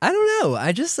don't know.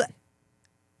 I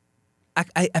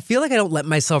feel like I don't let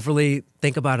myself really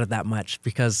think about it that much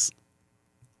because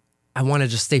I want to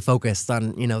just stay focused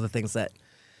on, the things that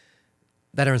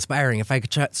are inspiring. If I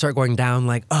could start going down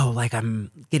like, oh, like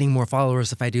I'm getting more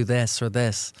followers if I do this or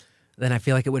this, then I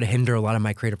feel like it would hinder a lot of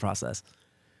my creative process.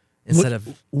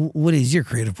 What is your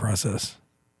creative process?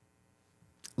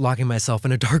 Locking myself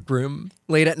in a dark room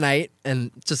late at night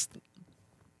and just,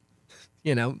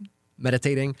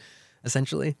 meditating,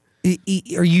 essentially.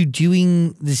 Are you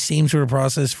doing the same sort of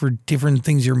process for different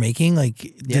things you're making? Like, do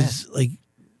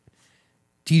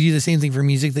you do the same thing for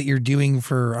music that you're doing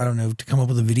for, I don't know, to come up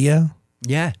with a video?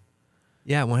 Yeah.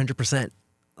 Yeah, 100%.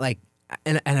 Like,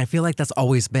 and I feel like that's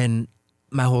always been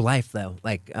my whole life, though.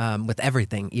 Like, with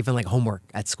everything, even like homework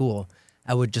at school,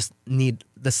 I would just need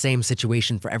the same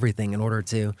situation for everything in order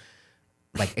to,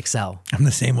 like, excel. I'm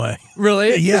the same way.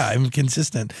 Really? Yeah, I'm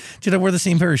consistent. Dude, I wore the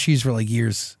same pair of shoes for like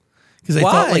years. Because I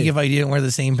thought like if I didn't wear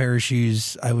the same pair of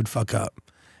shoes, I would fuck up.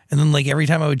 And then like every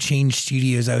time I would change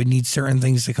studios, I would need certain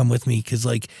things to come with me. Because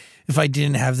like if I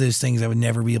didn't have those things, I would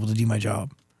never be able to do my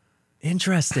job.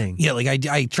 Interesting. Yeah, like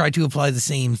I try to apply the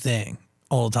same thing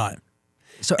all the time.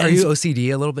 So are you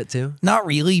OCD a little bit too? Not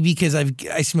really, because I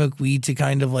smoke weed to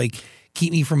kind of like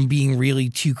keep me from being really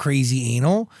too crazy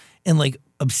anal and like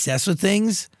obsessed with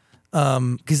things.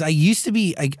 Because I used to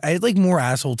be, I had like more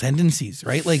asshole tendencies,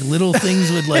 right? Like little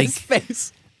things would like,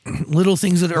 little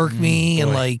things would irk me.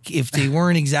 And like, if they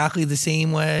weren't exactly the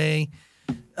same way,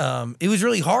 it was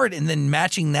really hard. And then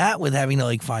matching that with having to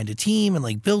like find a team and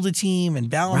like build a team and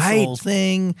balance the whole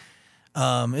thing.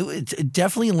 It's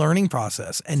definitely a learning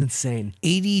process. And it's insane.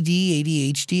 ADD,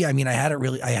 ADHD. I mean, I had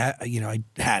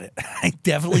it. I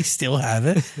definitely still have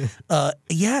it.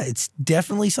 Yeah, it's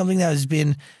definitely something that has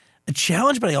been a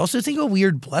challenge, but I also think a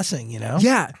weird blessing,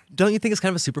 Yeah. Don't you think it's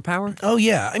kind of a superpower? Oh,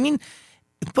 yeah. I mean,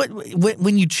 but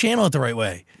when you channel it the right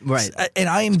way. Right. And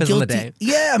I am Depends guilty. on the day.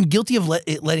 Yeah, I'm guilty of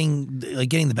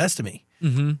getting the best of me.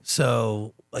 Mm-hmm.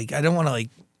 So, like, I don't want to, like,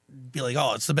 be like,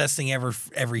 oh, it's the best thing ever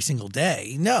every single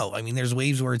day. No. I mean, there's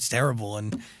waves where it's terrible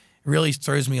and it really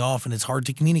throws me off and it's hard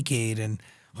to communicate and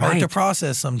hard to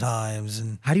process sometimes.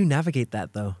 And how do you navigate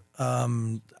that, though?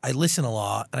 I listen a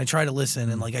lot and I try to listen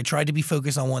and like I try to be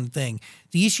focused on one thing.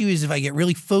 The issue is if I get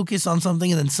really focused on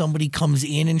something and then somebody comes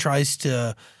in and tries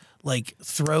to like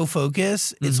throw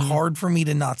focus, it's hard for me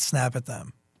to not snap at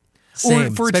them.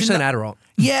 Same, especially on Adderall.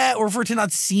 Yeah, or for it to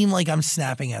not seem like I'm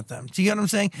snapping at them. Do you get what I'm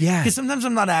saying? Yeah. Because sometimes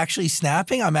I'm not actually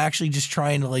snapping. I'm actually just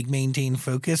trying to like maintain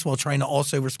focus while trying to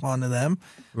also respond to them.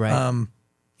 Right.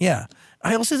 Yeah.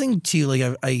 I also think too,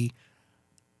 like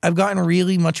I've gotten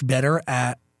really much better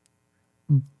at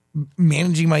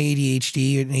managing my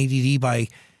ADHD and ADD by,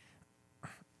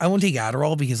 I won't take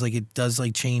Adderall because like it does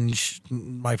like change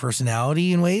my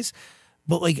personality in ways,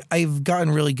 but like I've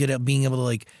gotten really good at being able to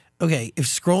like, okay, if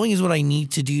scrolling is what I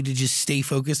need to do to just stay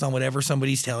focused on whatever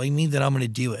somebody's telling me, then I'm going to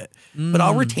do it. But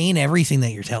I'll retain everything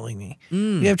that you're telling me.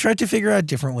 Yeah, I've tried to figure out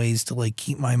different ways to like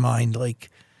keep my mind like,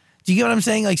 do you get what I'm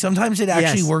saying? Like sometimes it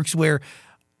actually works where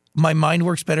my mind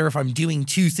works better if I'm doing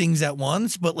two things at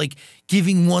once, but like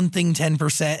giving one thing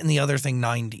 10% and the other thing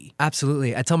 90.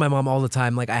 Absolutely. I tell my mom all the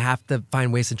time, like I have to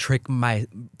find ways to trick my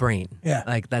brain. Yeah.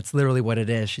 Like that's literally what it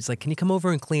is. She's like, can you come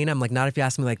over and clean? I'm like, not if you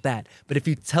ask me like that. But if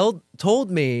you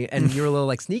told me and you're a little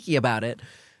like sneaky about it,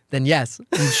 then yes.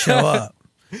 You'd show up.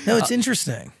 No, it's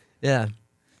interesting. Yeah.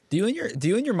 Do you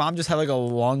and your mom just have like a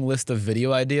long list of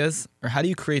video ideas, or how do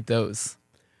you create those?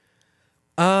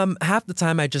 Half the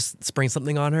time I just spring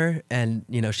something on her and,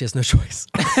 you know, she has no choice.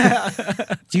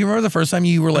 Do you remember the first time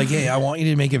you were like, hey, I want you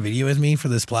to make a video with me for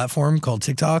this platform called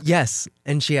TikTok? Yes.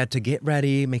 And she had to get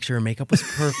ready, make sure her makeup was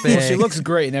perfect. Well, she looks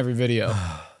great in every video.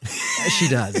 She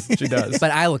does. She does.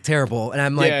 But I look terrible. And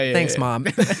I'm like, thanks, Mom.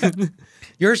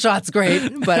 Your shot's great,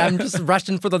 but I'm just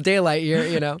rushing for the daylight here,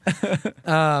 you know?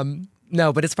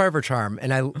 No, but it's part of her charm.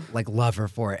 And I like love her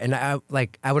for it. And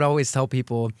I would always tell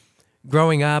people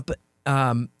growing up,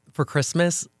 for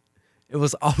Christmas, it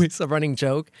was always a running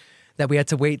joke that we had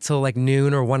to wait till like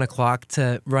noon or 1 o'clock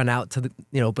to run out to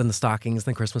open the stockings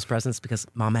and Christmas presents because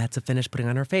Mama had to finish putting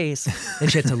on her face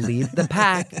and she had to leave the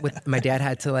pack. With my dad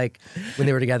had to like when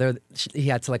they were together, he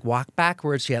had to like walk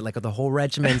backwards. She had like the whole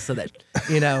regimen so that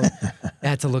it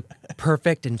had to look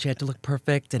perfect and she had to look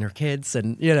perfect and her kids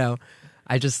and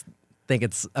I just think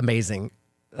it's amazing.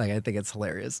 Like I think it's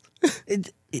hilarious.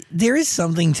 There is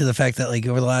something to the fact that like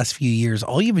over the last few years,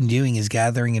 all you've been doing is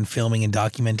gathering and filming and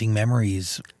documenting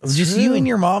memories of just you and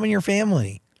your mom and your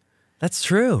family. That's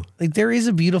true. Like there is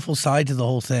a beautiful side to the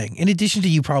whole thing, in addition to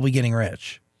you probably getting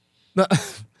rich.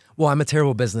 Well, I'm a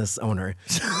terrible business owner.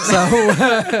 So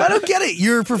I don't get it.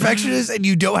 You're a perfectionist and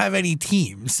you don't have any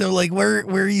team. So like where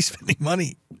are you spending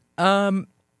money?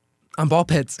 On ball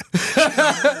pits.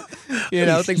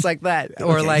 Things like that.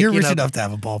 Or okay, like you're rich enough to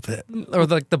have a ball pit. Or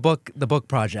like the book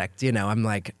project, I'm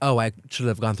like, oh, I should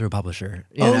have gone through a publisher.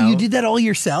 You did that all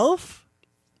yourself?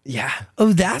 Yeah.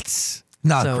 Oh, that's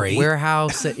not great.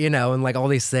 Warehouse, and like all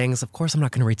these things. Of course I'm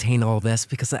not gonna retain all this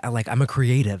because I'm a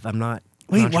creative. I'm not.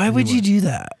 Wait, why would you do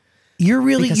that?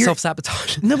 You're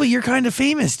self-sabotage. No, but you're kind of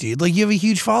famous, dude. Like you have a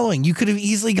huge following. You could have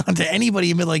easily gone to anybody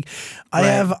and been like, I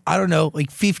have, I don't know, like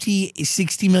 50,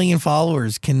 60 million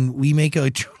followers. Can we make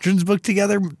a children's book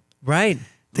together? Right.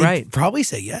 They'd probably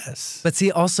say yes. But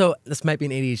see, also, this might be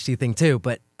an ADHD thing too,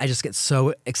 but I just get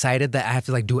so excited that I have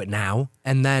to like do it now.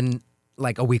 And then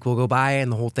like a week will go by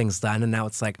and the whole thing's done. And now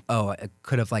it's like, oh, I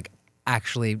could have like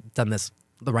actually done this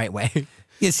the right way.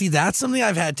 Yeah, see, that's something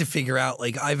I've had to figure out.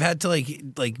 Like, I've had to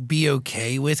like be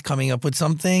okay with coming up with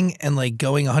something and like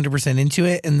going 100% into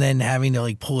it, and then having to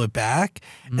like pull it back,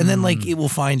 and then like it will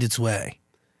find its way.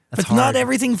 That's but hard. not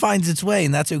everything finds its way,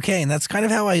 and that's okay. And that's kind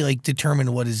of how I like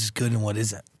determine what is good and what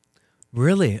isn't.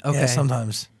 Really? Okay. Yeah,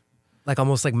 sometimes. Like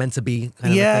almost like meant to be.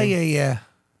 Kind Yeah, of a thing. yeah.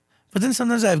 But then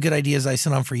sometimes I have good ideas I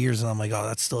sit on for years, and I'm like, oh,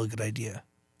 that's still a good idea.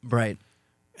 Right.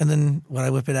 And then when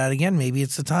I whip it out again, maybe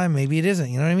it's the time, maybe it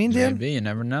isn't. You know what I mean, Dan? Maybe, you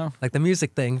never know. Like the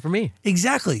music thing for me.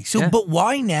 Exactly. So, Yeah. but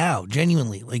why now?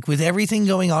 Genuinely, like with everything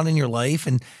going on in your life,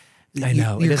 and I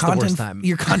know, it is the worst time.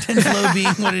 Your content flow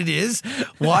being what it is.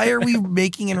 Why are we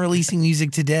making and releasing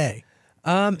music today?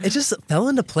 It just fell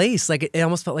into place. Like it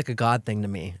almost felt like a God thing to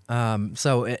me.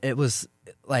 So it was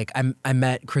like I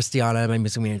met Christiana, my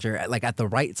music manager, like at the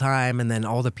right time, and then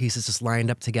all the pieces just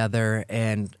lined up together,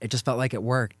 and it just felt like it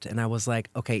worked. And I was like,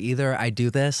 okay, either I do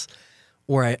this,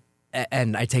 or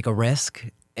I take a risk,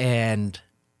 and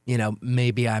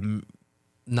maybe I'm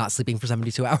not sleeping for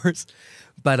 72 hours.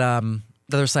 But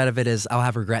the other side of it is I'll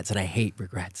have regrets, and I hate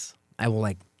regrets. I will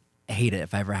like hate it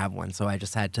if I ever have one. So I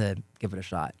just had to give it a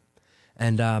shot.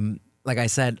 And like I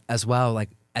said as well, like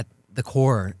at the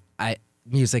core,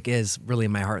 music is really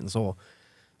my heart and soul.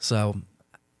 So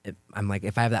I'm like,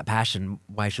 if I have that passion,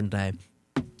 why shouldn't I?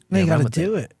 No, you got to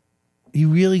do it. You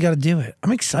really got to do it.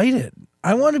 I'm excited.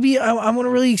 I want to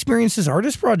really experience this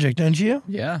artist project, don't you?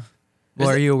 Yeah. Well,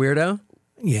 are you a weirdo?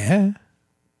 Yeah.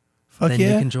 Fuck then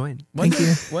yeah. you can join. Thank you.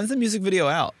 When's the music video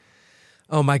out?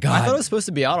 Oh my God. I thought it was supposed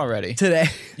to be out already. Today.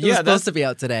 It was supposed to be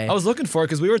out today. I was looking for it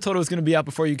because we were told it was going to be out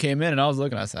before you came in, and I was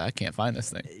looking. I said, I can't find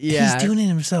this thing. Yeah. He's doing it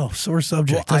himself. Sore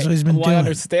subject. Well, That's what he's been I doing.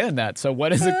 understand that. So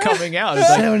when is it coming out? It's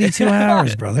like, 72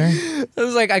 hours, brother. It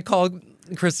was like I called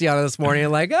Christiana this morning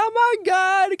and like, oh my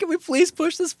God, can we please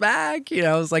push this back?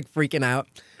 I was like freaking out.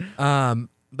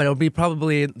 But it'll be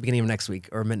probably the beginning of next week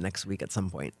or mid next week at some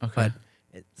point. Okay.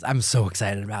 But I'm so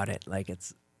excited about it. Like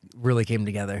it's really came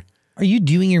together. Are you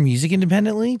doing your music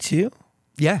independently too?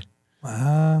 Yeah.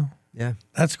 Wow. Yeah.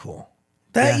 That's cool.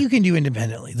 That you can do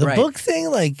independently. The book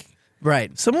thing, like,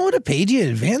 right. someone would have paid you in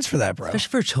advance for that, bro. Especially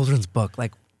for a children's book.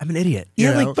 Like, I'm an idiot.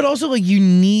 Yeah, you know? like, but also, like, you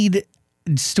need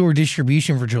store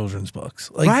distribution for children's books.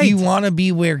 Like, you want to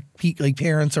be where, like,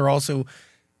 parents are also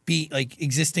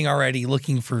existing already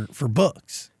looking for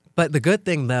books. But the good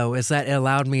thing, though, is that it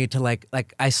allowed me to, like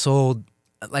I sold,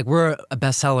 like, we're a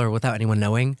bestseller without anyone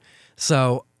knowing.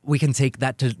 So we can take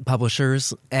that to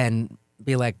publishers and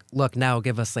be like, look, now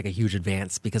give us like a huge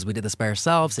advance because we did this by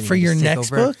ourselves. And for your next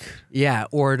book? Yeah,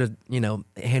 or to,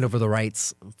 hand over the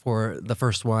rights for the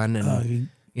first one and,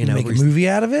 make a movie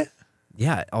out of it?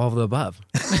 Yeah, all of the above.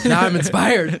 Now I'm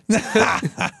inspired.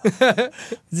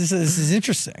 This is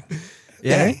interesting.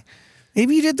 Yeah. Okay.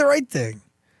 Maybe you did the right thing.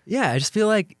 Yeah, I just feel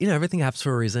like, everything happens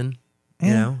for a reason.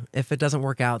 Yeah. If it doesn't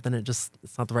work out, then it's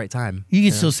not the right time. You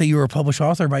can still say you were a published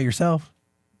author by yourself.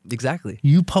 Exactly.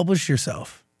 You published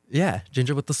yourself. Yeah,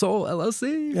 Ginger with the Soul,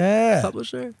 LLC. Yeah.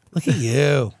 Publisher. Look at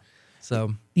you.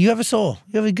 So you have a soul.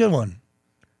 You have a good one.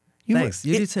 Thanks.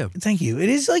 You do too. Thank you. It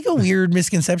is like a weird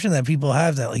misconception that people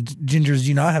have that like gingers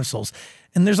do not have souls.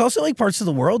 And there's also like parts of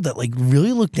the world that like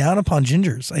really look down upon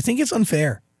gingers. I think it's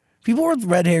unfair. People with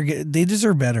red hair, they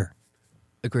deserve better.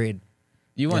 Agreed.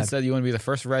 You once said you want to be the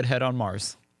first redhead on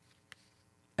Mars.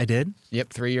 I did?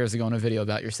 Yep, 3 years ago in a video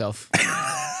about yourself.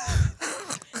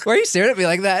 Why are you staring at me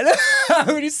like that?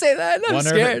 When you say that, I'm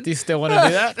scared. Do you still want to do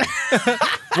that?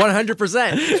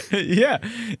 100%. Yeah.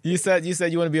 You said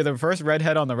you want to be the first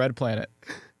redhead on the red planet.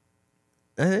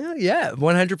 Yeah,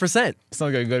 100%. Sounds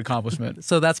like a good accomplishment.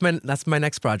 So that's my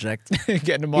next project.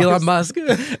 Getting to Mars. Elon Musk.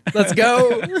 Let's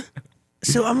go.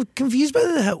 So I'm confused by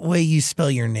the way you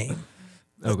spell your name.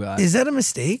 Oh God. Is that a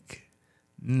mistake?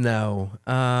 No.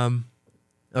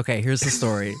 Okay, here's the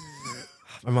story.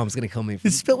 My mom's gonna kill me.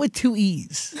 It's spelled with 2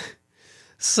 E's.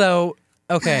 So,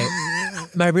 okay,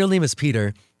 my real name is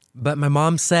Peter, but my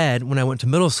mom said when I went to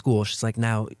middle school, she's like,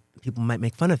 now people might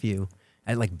make fun of you.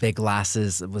 I had like big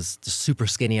glasses. It was just super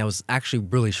skinny. I was actually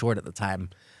really short at the time.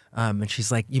 And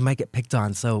she's like, you might get picked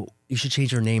on, so you should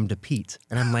change your name to Pete.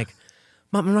 And I'm like,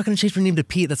 Mom, I'm not gonna change my name to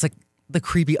Pete. That's like the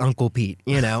creepy Uncle Pete,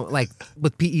 like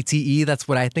with P-E-T-E, that's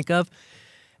what I think of.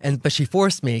 But she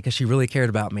forced me because she really cared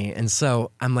about me. And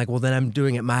so I'm like, well, then I'm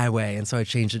doing it my way. And so I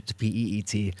changed it to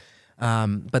P-E-E-T.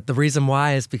 But the reason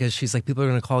why is because she's like, people are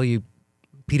going to call you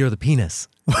Peter the Penis.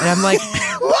 And I'm like,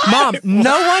 Mom,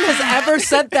 no one has ever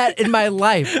said that in my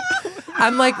life.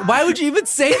 I'm like, why would you even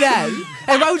say that?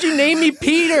 And why would you name me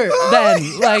Peter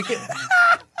then? Like,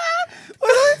 Why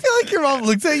do I feel like your mom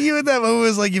looked at you in that moment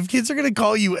was like, if kids are going to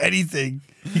call you anything,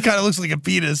 he kind of looks like a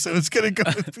penis, so it's going to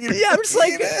go with Peter. yeah, I'm just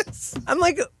like,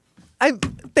 I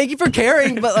thank you for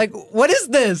caring, but like, what is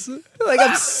this? Like,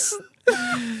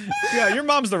 Yeah, your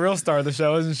mom's the real star of the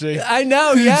show, isn't she? I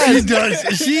know, yeah. She does.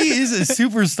 She is a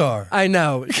superstar. I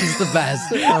know. She's the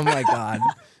best. Oh my God.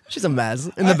 She's a mess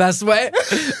in the best way.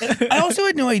 I also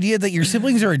had no idea that your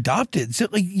siblings are adopted. So,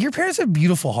 like, your parents have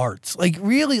beautiful hearts. Like,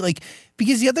 really, like,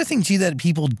 because the other thing, too, that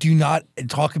people do not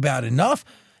talk about enough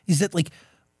is that, like,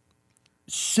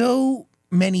 so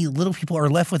many little people are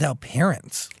left without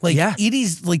parents. Like, it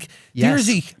is, like, there's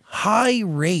a high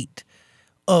rate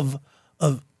of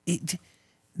it,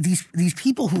 these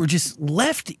people who are just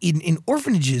left in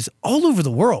orphanages all over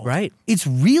the world. Right. It's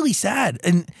really sad.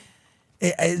 And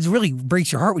it really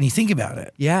breaks your heart when you think about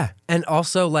it. Yeah. And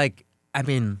also, like, I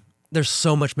mean, there's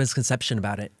so much misconception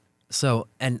about it. So,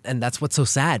 and that's what's so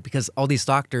sad because all these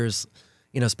doctors,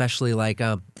 especially like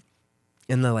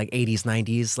in the like 80s,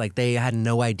 90s, like they had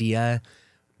no idea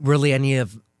really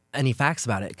any facts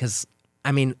about it. Because,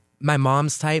 I mean, my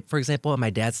mom's type, for example, and my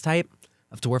dad's type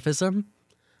of dwarfism,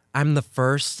 I'm the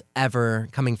first ever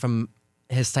coming from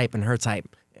his type and her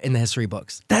type in the history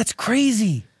books. That's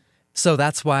crazy. So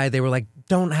that's why they were like,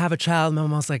 don't have a child. My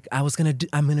mom was like, I'm gonna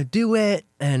do it.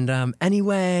 And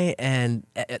anyway, and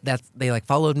they like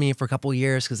followed me for a couple of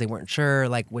years because they weren't sure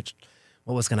like what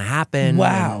was gonna happen.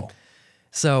 Wow. And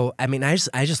so I mean, I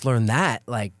just learned that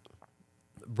like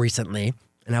recently,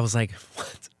 and I was like,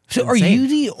 what? So are you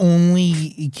the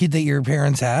only kid that your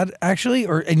parents had actually,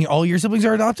 and all your siblings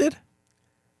are adopted?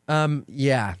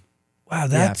 Yeah. Wow,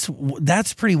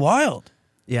 that's pretty wild.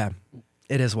 Yeah,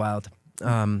 it is wild.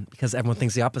 Because everyone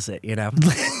thinks the opposite,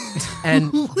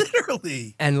 and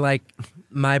literally, and like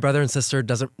my brother and sister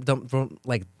don't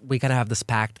like we kind of have this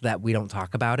pact that we don't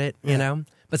talk about it,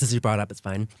 But since you brought it up, it's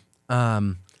fine.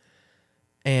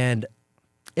 And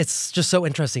it's just so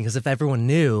interesting because if everyone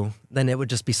knew, then it would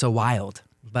just be so wild.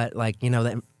 But like, you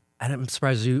know, I'm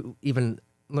surprised you even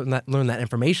learned that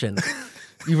information.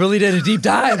 You really did a deep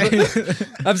dive.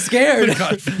 I'm scared.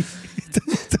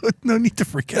 No need to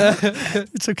freak out.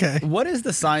 It's okay. What is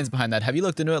the science behind that? Have you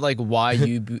looked into it? Like why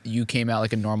you came out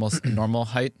like a normal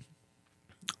height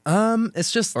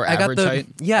It's just or I got average the height?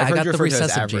 yeah, I've I heard got you the refer to it as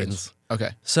recessive average. genes. Okay.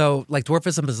 So like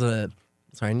dwarfism is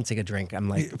sorry, I need to take a drink. I'm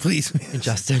like Please.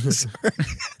 Justin.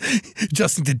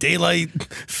 Adjusting to daylight,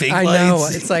 fake I lights. know.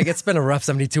 It's like it's been a rough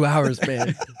 72 hours,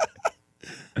 man.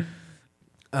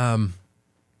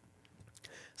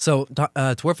 So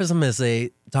dwarfism is a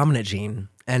dominant gene,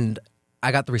 and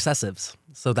I got the recessives.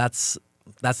 So that's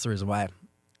the reason why.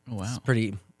 Oh, wow.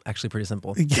 It's actually pretty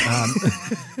simple.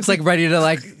 It's like ready to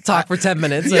like talk for 10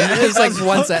 minutes. And it's like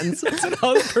one sentence. That's what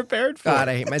I was prepared for. God,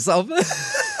 I hate myself.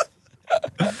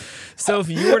 So if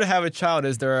you were to have a child,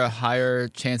 is there a higher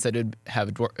chance that it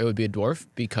would be a dwarf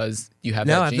because you have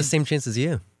No, that I have gene? the same chance as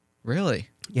you. Really?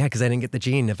 Yeah, because I didn't get the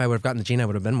gene. If I would have gotten the gene, I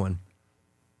would have been one.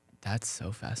 That's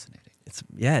so fascinating.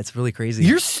 It's really crazy.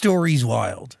 Your story's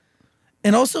wild.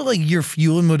 And also like your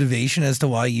fuel and motivation as to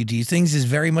why you do things is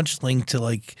very much linked to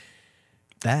like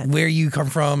that where you come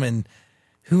from and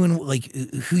who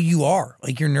you are,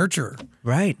 like your nurturer.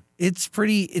 right. It's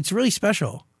really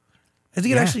special. I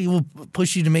think it actually will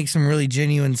push you to make some really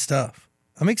genuine stuff.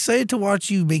 I'm excited to watch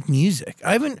you make music.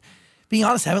 Being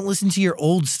honest, I haven't listened to your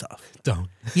old stuff. Don't.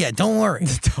 Yeah, don't worry.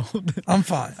 I'm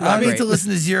fine. I don't need great. to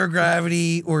listen to Zero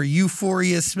Gravity or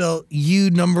Euphoria spelled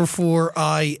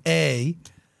U4IA.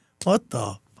 What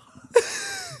the?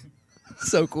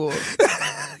 So cool.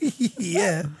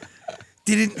 Yeah.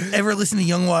 Didn't ever listen to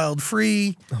Young Wild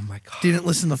Free. Oh my God. Didn't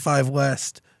listen to Five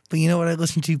West. But you know what I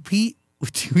listened to, Pete?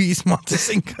 With Peet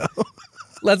Montzingo.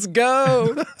 Let's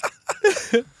go.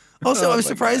 Also, I was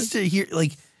surprised to hear,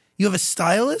 like, you have a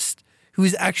stylist who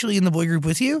is actually in the boy group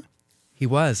with you? He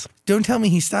was. Don't tell me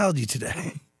he styled you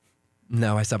today.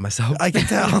 No, I saw myself. I can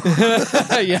tell.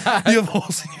 Yeah. You have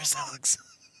holes in your socks.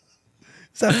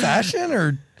 Is that fashion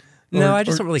or No, I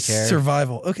just or don't really care.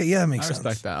 Survival. Okay, yeah, that I makes sense.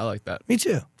 respect that. I like that. Me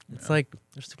too. It's like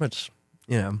there's too much,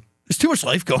 There's too much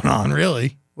life going on,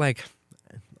 really. like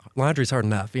laundry's hard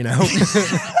enough,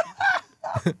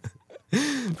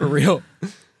 For real.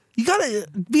 You gotta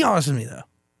be honest with me though.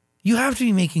 You have to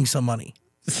be making some money.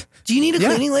 Do you need a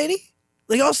cleaning lady?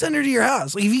 Like I'll send her to your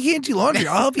house. Like if you can't do laundry,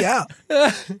 I'll help you out.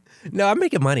 No, I'm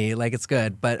making money. Like it's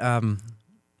good, but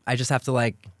I just have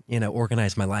to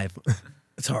organize my life.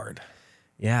 It's hard.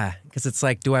 Yeah, because it's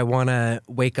like, do I want to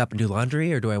wake up and do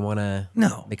laundry, or do I want to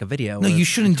make a video? No, or you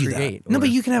shouldn't do create, that. No, or- but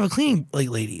you can have a cleaning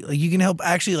lady. Like you can help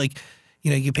actually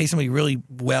you can pay somebody really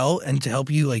well and to help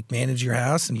you like manage your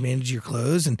house and manage your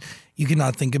clothes, and you can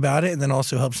not think about it and then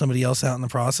also help somebody else out in the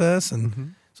process,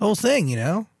 and it's the whole thing,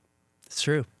 It's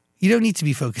true. You don't need to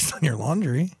be focused on your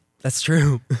laundry That's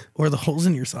true. or the holes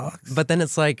in your socks. But then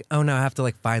it's like, oh no, I have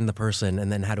to find the person,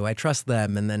 and then how do I trust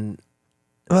them? And then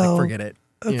Well, forget it.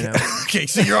 Okay. Okay,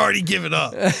 so you're already giving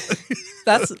up.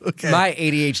 That's Okay. my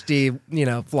ADHD,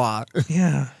 flaw.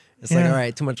 Yeah. It's like, all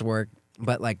right, too much work,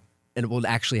 but it would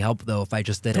actually help though if I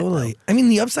just did Totally. it. I mean,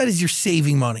 the upside is you're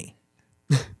saving money.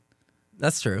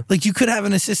 That's true. Like you could have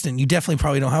an assistant. You definitely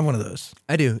probably don't have one of those.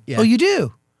 I do. Yeah. Oh, you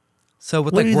do? So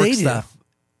with What do work they do? stuff,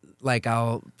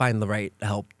 I'll find the right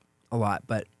help a lot,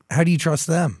 but How do you trust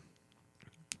them?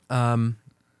 I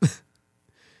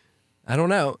don't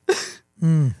know.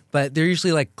 But they're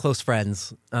usually close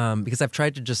friends because I've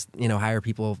tried to just hire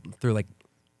people through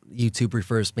YouTube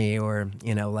refers me or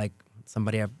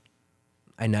somebody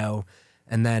I know,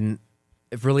 and then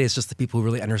it really is just the people who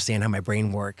really understand how my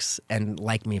brain works and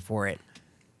like me for it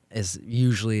is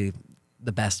usually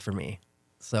the best for me.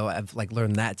 So I've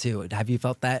learned that too. Have you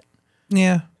felt that?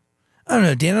 Yeah. I don't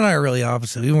know. Dan and I are really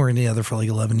opposite. We've been working together for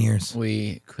 11 years.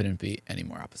 We couldn't be any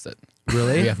more opposite.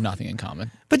 Really? We have nothing in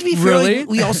common. But to be fair, Really?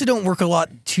 we also don't work a lot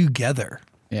together.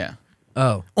 Yeah.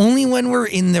 Oh, Only when we're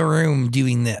in the room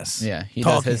doing this. Yeah. He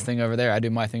Talking. does his thing over there. I do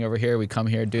my thing over here. We come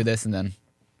here, do this, and then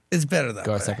It's better that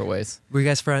go our way. separate ways. were you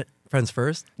guys friends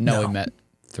first? No, No. we met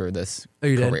through this Oh,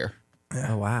 you did? career.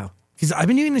 Oh wow. Because I've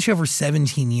been doing the show for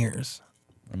 17 years.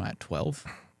 What am I at 12?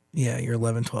 Yeah, you're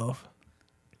 11, 12.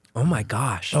 Oh my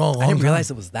gosh. Oh, a I long didn't time.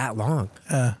 realize it was that long.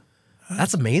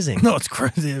 That's amazing. No, it's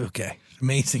crazy. Okay.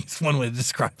 Amazing. It's one way to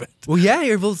describe it. Well, yeah,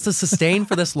 you're able to sustain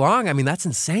for this long. I mean, that's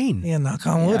insane. Yeah, knock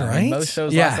on wood, Yeah, I right? mean, most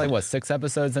shows Yeah. last 6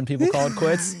 episodes, and people call it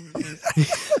quits.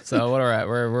 So what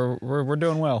are we're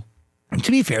doing well.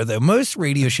 To be fair, though, most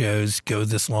radio shows go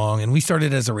this long, and we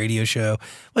started as a radio show.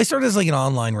 Well, I started as an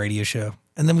online radio show,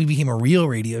 and then we became a real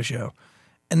radio show.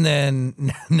 And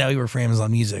then now we work for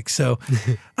Amazon Music. So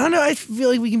I don't know. I feel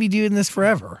like we can be doing this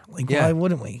forever. Like, why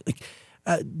wouldn't we? Like,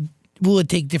 will it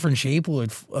take different shape? Will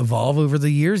it evolve over the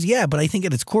years? Yeah, but I think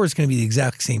at its core, it's going to be the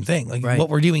exact same thing. Like what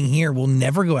we're doing here will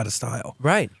never go out of style.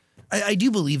 Right. I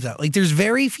do believe that. Like, there's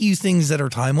very few things that are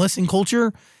timeless in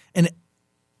culture. And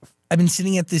I've been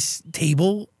sitting at this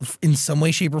table in some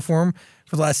way, shape, or form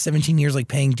for the last 17 years, like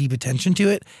paying deep attention to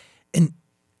it. And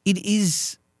it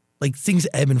is like things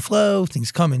ebb and flow,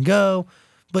 things come and go.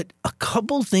 But a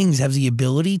couple things have the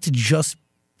ability to just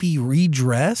be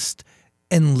redressed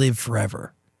and live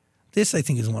forever. This, I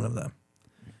think, is one of them.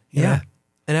 Yeah.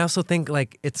 And I also think,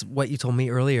 like, it's what you told me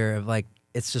earlier of, like,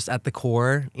 it's just at the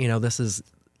core, you know, this is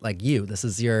like you. This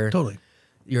is your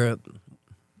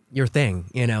thing,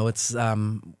 you know. It's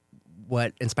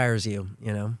what inspires you,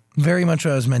 you know. Very much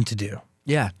what I was meant to do.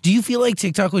 Yeah. Do you feel like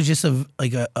TikTok was just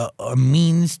a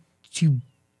means to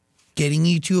getting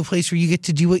you to a place where you get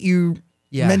to do what you're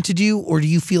meant to do? Or do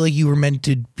you feel like you were meant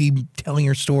to be telling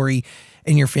your story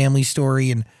and your family's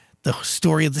story and the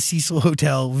story of the Cecil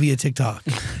Hotel via TikTok?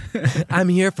 I'm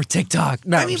here for TikTok.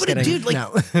 No, I mean, but dude, like,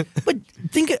 but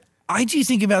I do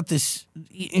think about this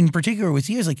in particular with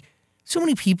you. Is like, so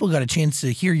many people got a chance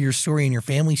to hear your story and your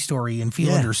family story and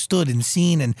feel understood and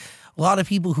seen. And a lot of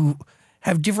people who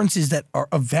have differences that are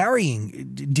of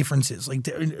varying differences, like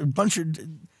a bunch of,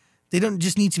 they don't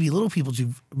just need to be little people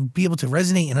to be able to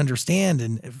resonate and understand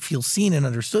and feel seen and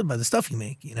understood by the stuff you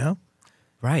make, you know?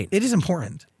 Right. It is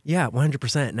important. Yeah,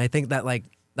 100%. And I think that, like,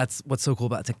 that's what's so cool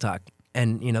about TikTok.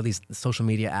 And, you know, these social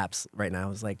media apps right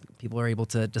now is like people are able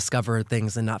to discover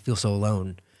things and not feel so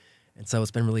alone. And so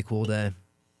it's been really cool to,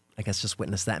 I guess, just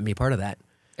witness that and be a part of that.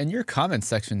 And your comment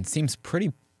section seems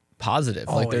pretty positive.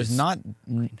 Always. Like, there's not...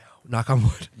 I know. Knock on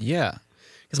wood. Yeah.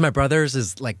 Because my brother's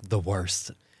is, like, the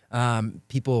worst.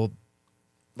 People,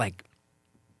 like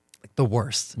the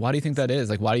worst. Why do you think that is?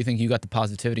 Like, why do you think you got the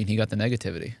positivity and he got the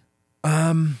negativity?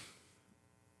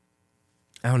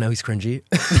 I don't know. He's cringy.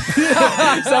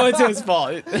 So it's his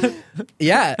fault.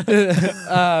 Yeah.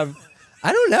 I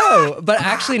don't know. But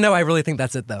actually, no, I really think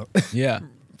that's it, though. Yeah.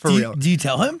 For real. Do you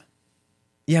tell him?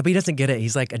 Yeah, but he doesn't get it.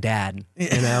 He's like a dad,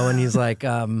 you know, and he's like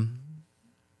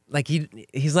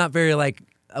he's not very, like,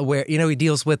 aware. You know, he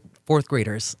deals with fourth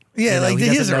graders. Yeah, you know, like,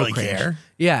 he doesn't really cringe. care.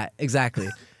 Yeah, exactly.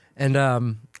 And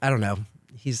I don't know.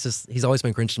 He's always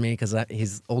been cringe to me because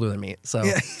he's older than me. So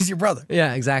Yeah, he's your brother.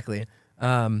 yeah, exactly.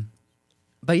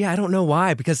 But yeah, I don't know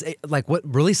why, because like what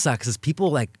really sucks is people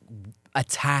like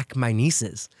attack my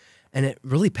nieces, and it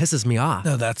really pisses me off.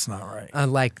 No, that's not right.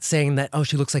 Like saying that, oh,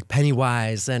 she looks like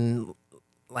Pennywise, and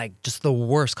like just the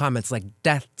worst comments, like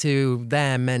death to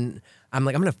them. And I'm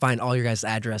like, I'm gonna find all your guys'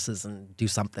 addresses and do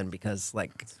something, because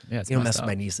like you don't mess with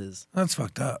my nieces. That's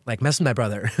fucked up. Like mess with my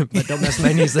brother, but don't mess with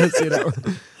my nieces. You know.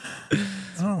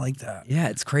 I don't like that. Yeah,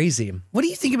 it's crazy. What do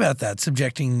you think about that?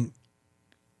 Subjecting,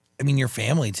 I mean, your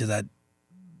family to that.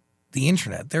 The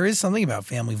internet. There is something about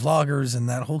family vloggers and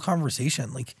that whole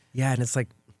conversation. Like, yeah, and it's like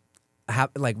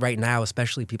right now,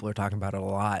 especially, people are talking about it a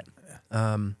lot.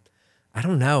 I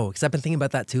don't know, because I've been thinking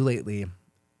about that too lately.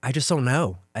 I just don't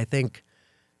know.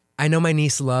 I know my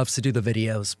niece loves to do the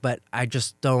videos, but I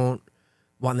just don't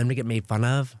want them to get made fun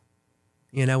of,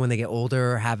 you know, when they get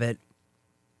older, or have it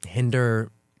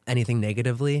hinder anything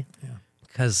negatively. Yeah.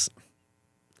 Because,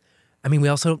 I mean, we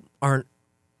also aren't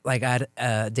like at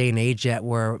a day and age yet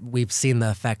where we've seen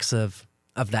the effects of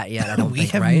that yet. I don't we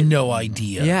think, have right? no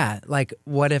idea. Yeah, like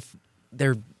what if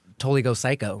they're totally go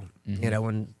psycho, you know,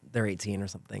 when they're 18 or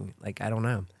something? Like, I don't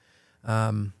know.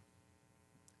 I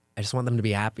just want them to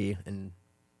be happy and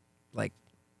like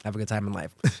have a good time in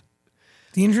life.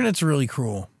 The internet's really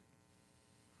cruel.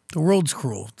 The world's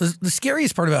cruel. The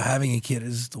scariest part about having a kid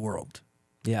is the world.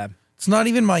 Yeah. It's not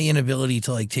even my inability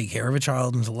to like take care of a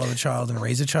child and to love a child and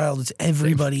raise a child. It's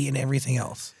everybody and everything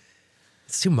else.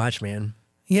 It's too much, man.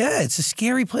 Yeah, it's a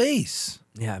scary place.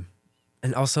 Yeah.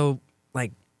 And also,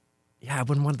 like, yeah, I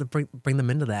wouldn't want to bring them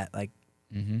into that. Like,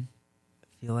 I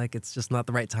feel like it's just not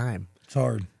the right time. It's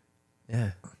hard.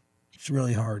 Yeah. It's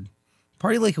really hard.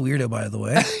 Party like a weirdo, by the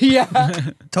way. Yeah.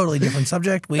 Totally different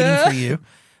subject, waiting for you.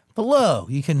 Below,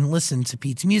 you can listen to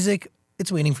Peet's music.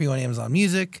 It's waiting for you on Amazon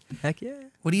Music. Heck yeah.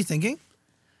 What are you thinking?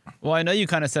 Well, I know you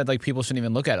kind of said like people shouldn't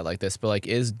even look at it like this, but like,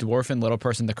 is dwarf and little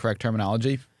person the correct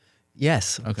terminology?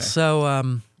 Yes. Okay.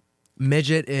 So,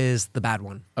 midget is the bad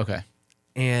one. Okay.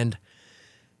 And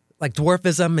like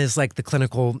dwarfism is like the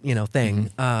clinical, you know,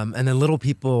 thing. And then little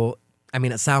people, I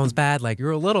mean, it sounds bad, like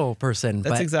you're a little person.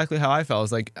 That's but exactly how I felt.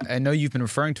 It's like, I know you've been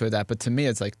referring to it that, but to me,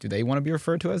 it's like, do they want to be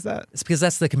referred to as that? It's because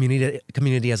that's the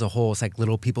community as a whole. It's like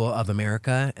little people of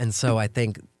America. And so I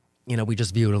think we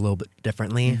just view it a little bit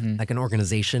differently, like an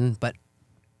organization. But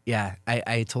yeah,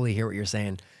 I totally hear what you're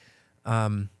saying.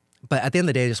 But at the end of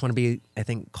the day, I just want to be, I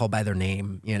think, called by their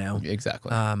name,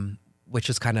 Exactly. which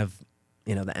is kind of,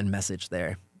 the end message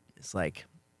there. It's like,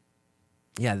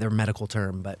 yeah, they're a medical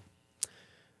term, but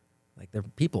like they're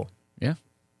people. Yeah.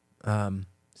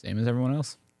 Same as everyone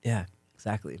else. Yeah,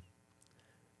 exactly.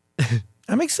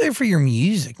 I'm excited for your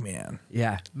music, man.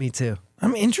 Yeah, me too.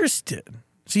 I'm interested.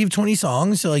 So you have 20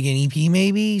 songs, so like an EP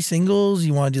maybe, singles,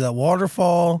 you want to do that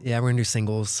waterfall? Yeah, we're going to do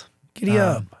singles. Giddy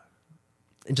up.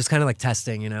 And just kind of like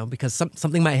testing, because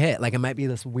something might hit. Like it might be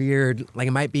this weird, like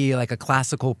it might be like a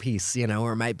classical piece,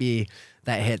 or it might be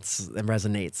that hits and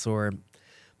resonates,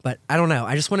 but I don't know.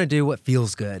 I just want to do what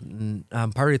feels good.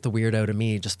 And Party with the Weirdo to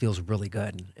me just feels really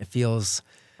good. It feels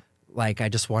like I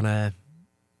just want to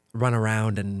run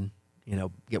around and,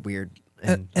 get weird.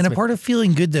 And a part of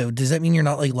feeling good, though, does that mean you're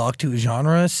not like locked to a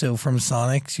genre? So from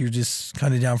Sonics, you're just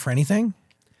kind of down for anything?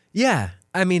 Yeah.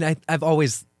 I mean, I've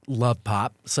always loved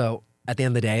pop. So at the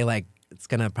end of the day, like it's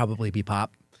going to probably be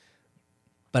pop.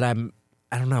 But I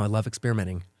don't know. I love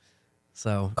experimenting.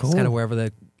 So Cool. It's kind of wherever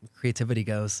the creativity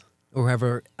goes or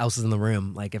whoever else is in the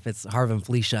room. Like if it's Harv and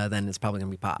Felicia, then it's probably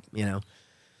going to be pop,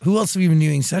 Who else have you been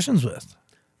doing sessions with?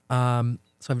 So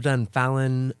I've done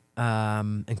Fallon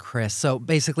and Chris. So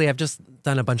basically I've just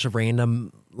done a bunch of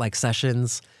random like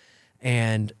sessions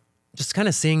and just kind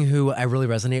of seeing who I really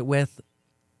resonate with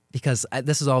because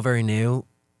this is all very new.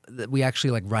 We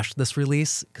actually like rushed this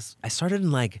release because I started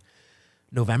in like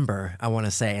November, I want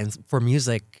to say. And for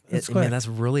music, that's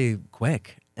really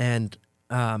quick and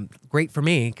great for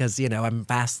me because, I'm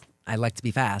fast. I like to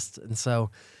be fast. And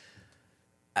so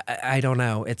I don't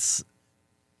know.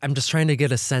 I'm just trying to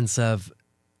get a sense of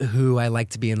who I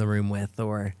like to be in the room with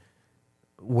or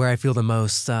where I feel the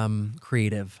most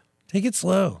creative. Take it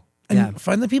slow. And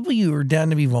find the people you are down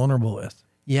to be vulnerable with.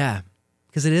 Yeah,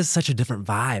 because it is such a different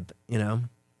vibe,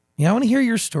 Yeah, I want to hear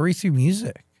your story through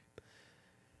music.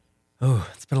 Oh,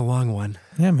 it's been a long one.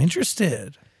 Yeah, I'm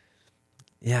interested.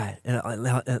 Yeah, and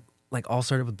it like all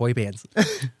started with boy bands.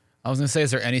 I was going to say, is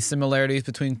there any similarities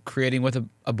between creating with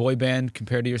a boy band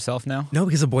compared to yourself now? No,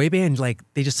 because a boy band, like,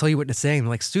 they just tell you what to sing.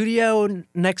 Like, studio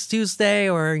next Tuesday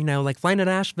or, like, flying to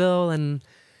Nashville. And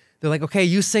they're like, okay,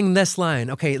 you sing this line.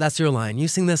 Okay, that's your line. You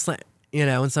sing this line.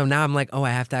 And so now I'm like, oh,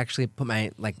 I have to actually put my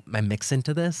mix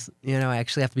into this. I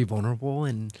actually have to be vulnerable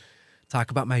and talk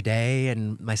about my day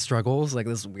and my struggles. Like,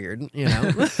 this is weird,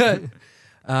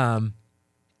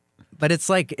 But it's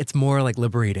like, it's more like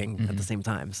liberating at the same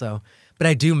time. So, but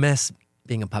I do miss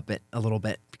being a puppet a little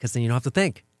bit because then you don't have to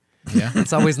think. Yeah.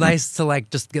 It's always nice to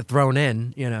like just get thrown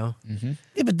in, Yeah,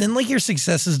 but then like your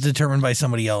success is determined by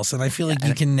somebody else. And I feel like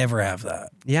you can never have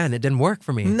that. Yeah. And it didn't work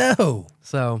for me. No.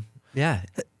 So, yeah.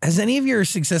 Has any of your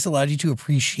success allowed you to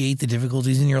appreciate the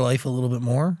difficulties in your life a little bit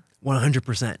more?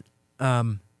 100%.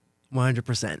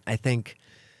 100%. I think,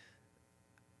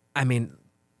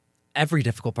 every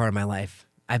difficult part of my life,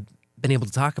 I've been able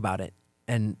to talk about it.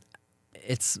 And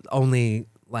it's only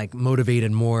like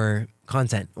motivated more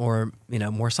content or,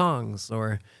 more songs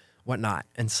or whatnot.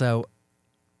 And so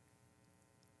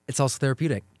it's also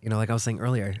therapeutic, like I was saying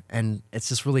earlier. And it's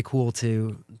just really cool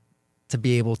to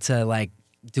be able to like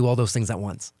do all those things at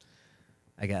once,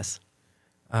 I guess.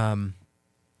 I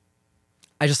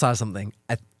just thought of something.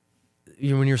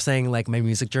 When you're saying like my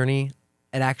music journey,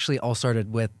 it actually all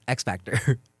started with X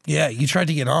Factor. Yeah, you tried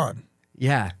to get on.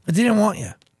 Yeah. But they didn't want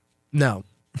you. No,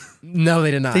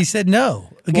 they did not. They said no.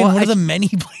 Again, one of the many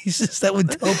places that would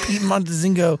tell Peet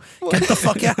Montzingo, get the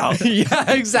fuck out.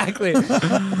 Yeah, exactly.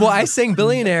 Well, I sang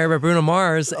Billionaire by Bruno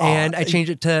Mars, and I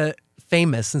changed it to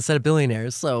Famous instead of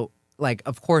Billionaires. So, like,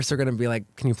 of course, they're going to be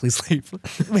like, can you please leave?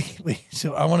 Wait.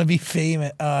 So I want to be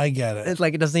famous. I get it. It's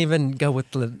like, it doesn't even go with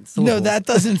the syllables. No, that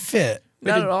doesn't fit.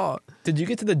 Not at all. Did you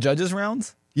get to the judges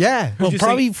rounds? Yeah. Well,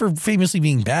 probably for famously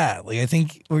being bad. Like, I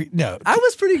think, no. I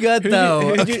was pretty good,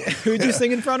 though. Who'd you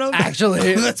sing in front of?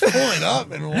 Actually. Let's pull it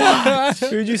up and watch.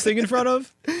 Who'd you sing in front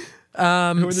of?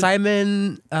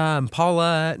 Simon,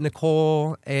 Paula,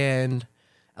 Nicole, and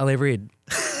L.A. Reid.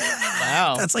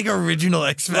 Wow. That's like original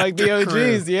X Factor. Like the OGs,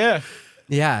 crew. yeah.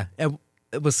 Yeah,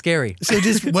 it was scary. So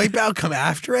does Wipeout come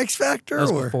after X Factor?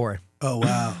 That was before. Oh,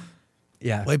 wow.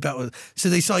 Yeah. Wipeout was, so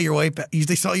they saw your Wipeout.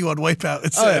 They saw you on Wipeout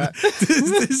and said,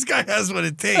 this guy has what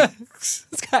it takes.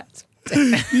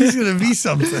 He's going to be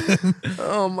something.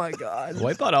 Oh my God.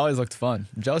 Wipeout always looked fun.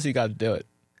 I'm jealous you got to do it.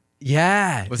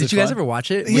 Yeah. Was Did it you guys fun? ever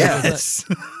watch it? Yes.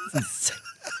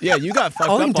 Yeah, you got fucked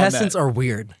All up the on contestants that. are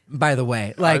weird, by the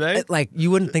way. they? Like you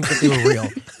wouldn't think that they were real.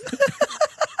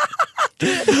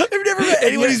 I've never met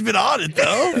anyone who's been on it,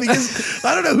 though, because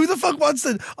I don't know who the fuck wants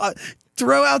to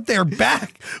throw out their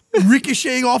back,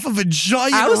 ricocheting off of a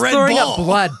giant I was red throwing ball. up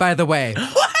blood, by the way.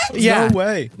 What? Yeah. No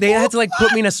way. They had to like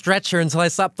put me in a stretcher until I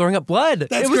stopped throwing up blood.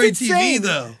 That's it was great insane. TV,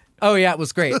 though. Oh yeah, it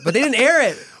was great, but they didn't air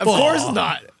it. Of course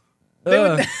not.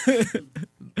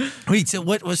 Wait, so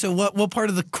what part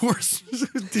of the course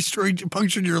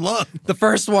punctured your lung? The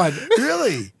first one.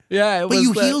 Really? Yeah, it But was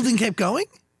you the- healed and kept going?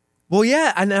 Well,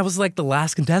 yeah, and I was like the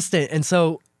last contestant, and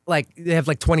so like they have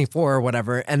like 24 or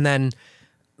whatever, and then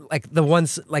like the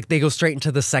ones like they go straight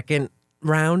into the second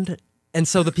round, and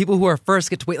so the people who are first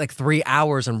get to wait like 3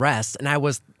 hours and rest, and I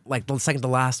was like the second to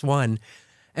last one.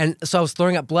 And so I was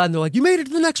throwing up blood, and they're like, "You made it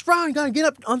to the next round. You gotta get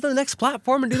up onto the next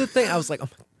platform and do the thing." I was like, "Oh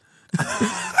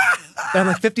my." And I'm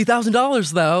like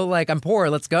 $50,000 though. Like I'm poor.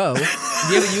 Let's go.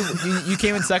 Yeah, but you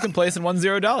came in second place and won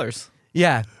 $0.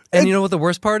 Yeah. And you know what the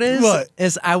worst part is? What?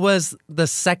 Is I was the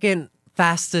second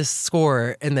fastest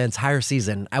scorer in the entire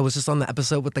season. I was just on the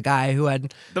episode with the guy who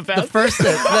had The the first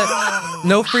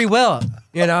no free will.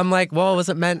 You know, I'm like, well, was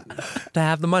it meant to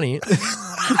have the money?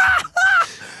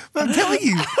 But I'm telling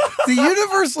you, the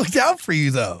universe looked out for you,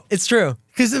 though. It's true.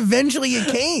 Because eventually it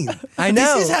came. I know.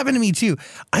 This has happened to me too.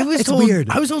 I was It's told weird.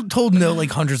 I was told no like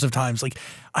hundreds of times. Like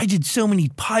I did so many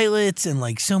pilots and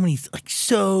like so many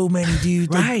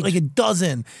dudes. Right. Like a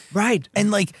dozen. Right.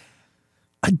 And like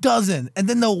a dozen. And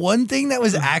then the one thing that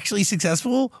was actually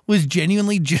successful was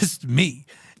genuinely just me.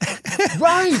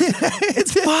 Right.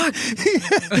 It's fucked.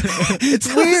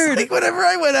 It's weird. Like whenever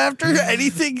I went after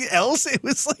anything else, it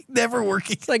was like never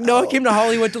working. It's like no one came to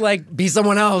Hollywood to like be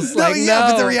someone else. No, Like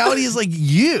yeah, but the no. reality is like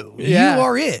you. Yeah. You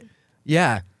are it.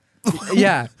 Yeah.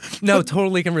 Yeah. No,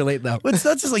 totally can relate though. What's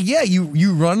nuts is like, yeah,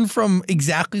 you run from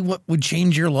exactly what would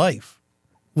change your life,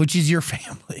 which is your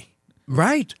family.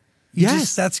 Right. You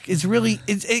Yes. just,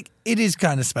 it is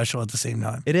kind of special at the same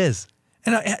time. It is.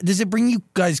 And does it bring you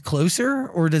guys closer,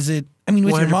 or does it? I mean,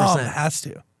 with your mom, 100%. it has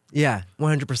to. Yeah,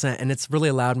 100%. And it's really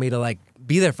allowed me to like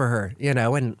be there for her, you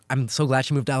know, and I'm so glad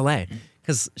she moved to LA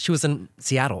because she was in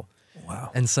Seattle. Wow,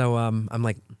 And so I'm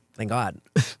like, thank God.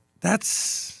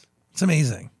 it's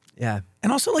amazing. Yeah.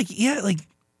 And also, like, yeah, like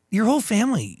your whole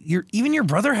family, even your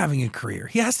brother having a career,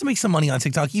 he has to make some money on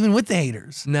TikTok, even with the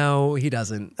haters. No, he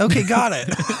doesn't. Okay, got it.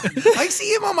 I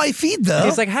see him on my feed though.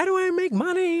 He's like, how do I make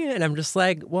money? And I'm just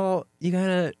like, well, you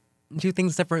gotta do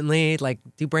things differently, like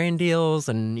do brand deals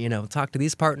and, you know, talk to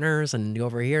these partners and go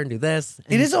over here and do this.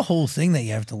 And it is a whole thing that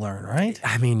you have to learn, right?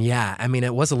 I mean, yeah. I mean,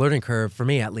 it was a learning curve for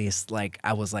me, at least. Like,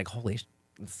 I was like, holy,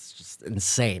 it's just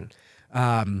insane.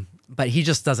 But he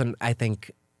just doesn't, I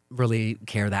think, really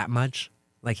care that much.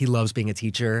 Like, he loves being a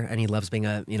teacher and he loves being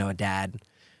a dad.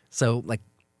 So, like,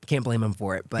 can't blame him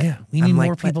for it. But Yeah, we need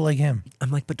more people like him.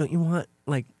 I'm like, but don't you want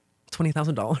like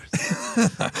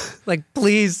 $20,000? Like,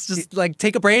 please, just like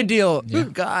take a brand deal. Yeah.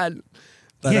 God.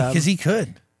 But, Yeah, because he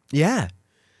could. yeah.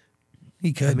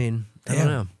 He could. I mean, I Damn.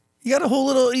 don't know. You got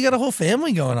a whole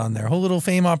family going on there, a whole little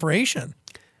fame operation.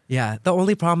 Yeah. The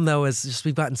only problem though is just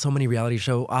we've gotten so many reality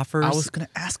show offers. I was going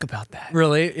to ask about that.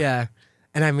 Really? Yeah.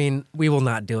 And I mean, we will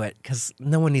not do it because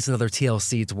no one needs another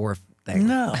TLC dwarf thing.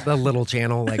 No. The little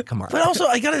channel, like, come on. But also,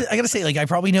 I gotta say, like, I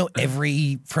probably know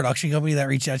every production company that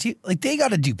reached out to you. Like, they got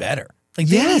to do better. Like,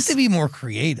 they Yes. need to be more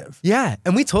creative. Yeah.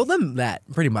 And we told them that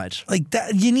pretty much. Like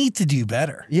that, you need to do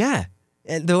better. Yeah.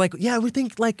 And they're like, yeah, we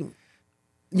think like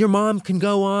your mom can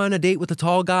go on a date with a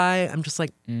tall guy. I'm just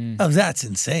like, Oh, that's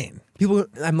insane.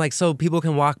 I'm like, so people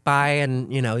can walk by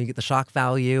and, you know, you get the shock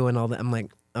value and all that. I'm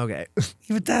like, okay. Yeah,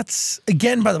 but that's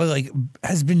again, by the way, like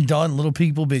has been done. Little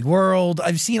People, Big World.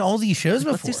 I've seen all these shows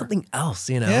before. Let's do something else,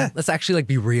 you know? Yeah. Let's actually like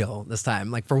be real this time,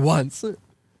 like for once. You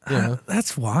know?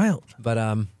 That's wild. But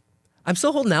I'm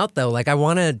still holding out though. Like I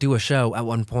want to do a show at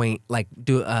one point, like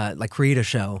create a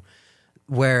show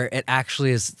where it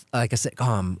actually is like a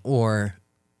sitcom or,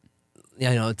 you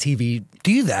know, TV.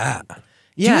 Do that.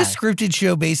 Yeah. Do a scripted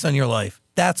show based on your life.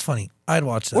 That's funny. I'd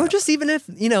watch that. Or just even if,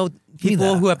 you know,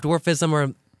 people that. who have dwarfism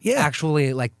are Yeah.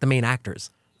 actually like the main actors.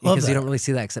 Love Because you that. don't really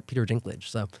see that except Peter Dinklage.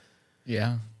 So,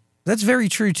 Yeah. That's very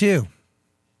true too.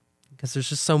 because there's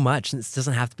just so much and it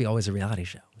doesn't have to be always a reality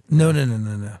show. No.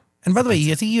 And by the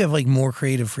way, I think you have like more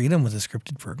creative freedom with a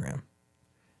scripted program.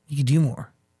 You could do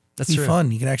more. That's It'd be true.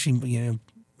 fun. You can actually,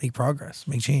 make progress,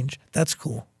 make change. That's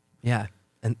cool. Yeah.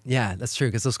 And yeah, that's true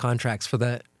because those contracts for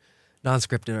the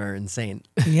non-scripted are insane.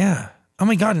 Yeah. Oh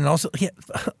my God. And also, yeah,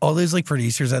 all those like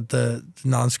producers at the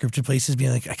non-scripted places being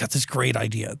like, I got this great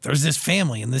idea. There's this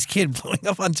family and this kid blowing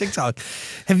up on TikTok.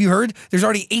 Have you heard? There's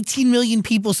already 18 million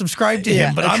people subscribed to him,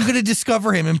 Yeah. but I'm going to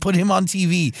discover him and put him on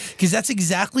TV because that's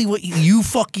exactly what you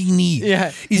fucking need.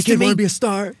 Yeah. Is to make, be a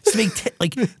star. to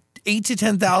make $8,000 to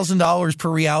 $10,000 per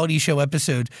reality show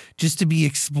episode just to be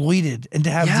exploited and to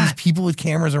have these people with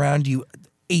cameras around you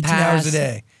 18 hours a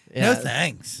day. No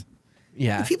thanks.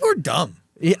 Yeah. People are dumb.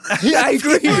 Yeah, I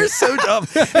agree. People are so dumb.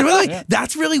 And we're like,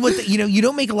 that's really what you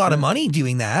don't make a lot of money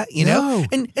doing that, you know? No.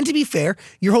 And to be fair,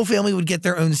 your whole family would get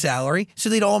their own salary, so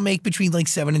they'd all make between like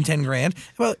 $7,000 and $10,000.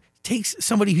 Well, it takes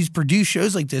somebody who's produced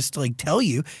shows like this to like tell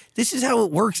you this is how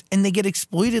it works, and they get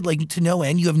exploited like to no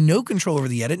end. You have no control over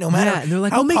the edit, no matter and they're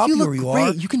like, how we'll make you popular look you great.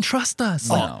 are. You can trust us.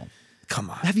 No.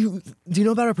 Come on. Do you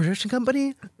know about our production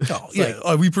company? Oh,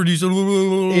 yeah. We produce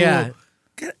Yeah.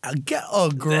 Get a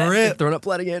grip. Throwing up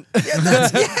blood again.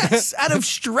 Yes. Out of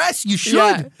stress, you should.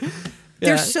 Yeah.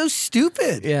 They're so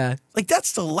stupid. Yeah. Like,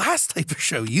 that's the last type of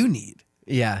show you need.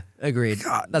 Yeah. Agreed.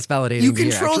 God. That's validating. You to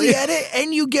hear, control actually. the edit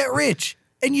and you get rich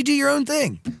and you do your own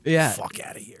thing. Yeah. Fuck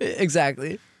out of here.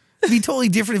 Exactly. It'd be totally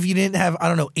different if you didn't have, I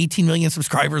don't know, 18 million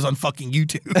subscribers on fucking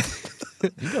YouTube.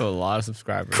 You have a lot of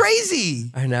subscribers. Crazy.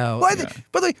 I know. By the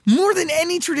way, more than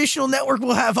any traditional network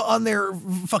will have on their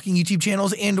fucking YouTube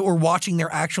channels and or watching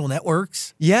their actual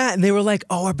networks. Yeah, and they were like,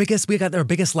 "Oh, we got our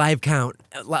biggest live count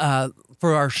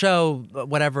for our show,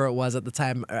 whatever it was at the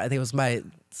time. I think it was my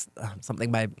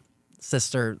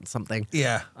sister something.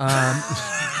 Yeah.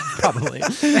 Probably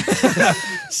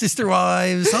Sister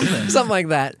wives, something. something like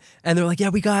that. And they were like, "Yeah,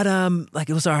 we got like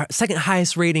it was our second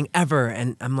highest rating ever."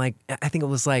 And I'm like, I think it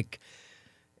was like,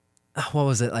 what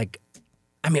was it like?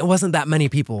 I mean, it wasn't that many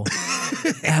people.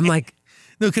 And I'm like,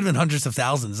 No, it could have been hundreds of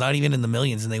thousands, not even in the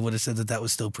millions, and they would have said that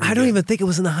was still pretty I don't good. even think it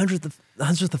was in the hundreds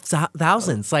of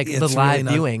thousands, like the It's live really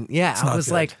not- viewing. Yeah, it's I not was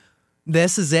good. like,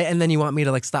 this is it, and then you want me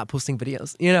to like stop posting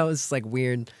videos? You know, it's like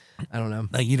weird. I don't know.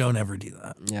 Like, you don't ever do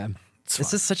that. Yeah, it's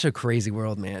just such a crazy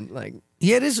world, man. Like,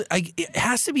 Yeah, it is. It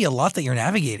has to be a lot that you're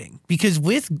navigating because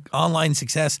with online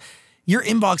success, your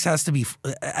inbox has to be,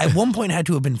 at one point, had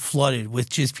to have been flooded with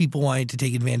just people wanting to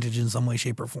take advantage in some way,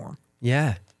 shape, or form.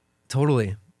 yeah,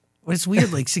 totally. But it's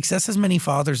weird. Like, success has many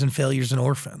fathers and failures an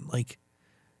orphan. Like,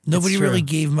 nobody true. really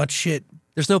gave much shit.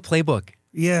 There's no playbook,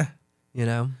 Yeah. you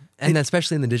know, and then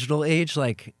especially in the digital age,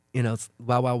 like, you know, it's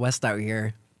Wild Wild West out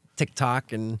here,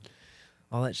 TikTok and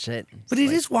all that shit. But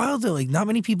it is wild, though. Like, not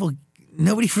many people,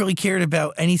 nobody really cared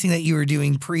about anything that you were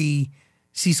doing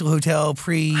pre-Cecil Hotel,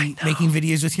 pre-making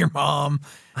videos with your mom.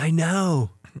 I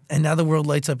know. And now the world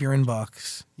lights up your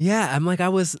inbox. Yeah, I'm like, I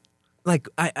was like,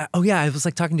 I was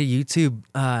like talking to YouTube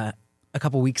a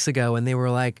couple weeks ago, and they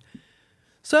were like,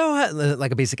 so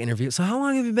like a basic interview. So how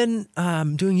long have you been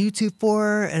doing YouTube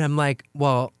for? And I'm like,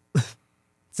 well,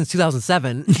 since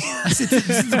 2007.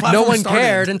 No one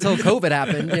cared until COVID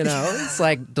happened. You know, it's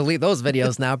like delete those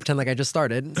videos now, pretend like I just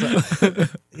started. So.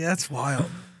 Yeah, that's wild.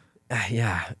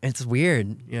 Yeah, it's weird.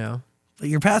 You know, But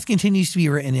your path continues to be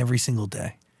written every single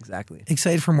day. exactly.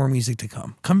 Excited for more music to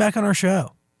come. Come back on our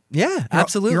show. Yeah,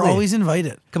 absolutely. You're always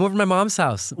invited. come over to my mom's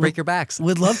house, break your backs.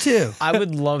 Would love to. I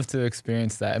would love to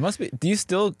experience that. It must be. Do you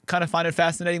still kind of find it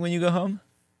fascinating when you go home,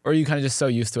 or are you kind of just so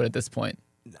used to it at this point?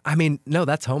 I mean, no,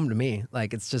 that's home to me.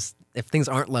 Like, it's just, if things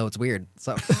aren't low, it's weird.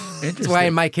 So that's why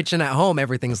in my kitchen at home,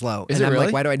 everything's low. Is and it I'm really?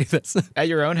 like, why do I do this? At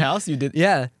your own house, you did.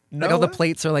 Yeah. No like all the way.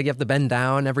 plates are like, you have to bend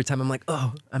down every time. I'm like,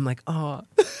 oh. Oh,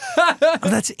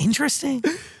 that's interesting.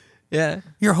 Yeah.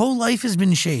 Your whole life has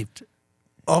been shaped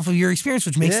off of your experience,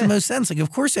 which makes Yeah. the most sense. Like,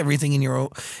 of course, everything in your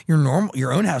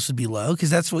own house would be low because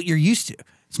that's what you're used to.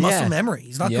 It's muscle Yeah. memory.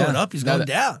 He's not Yeah. going up; he's No, going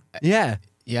down. Yeah.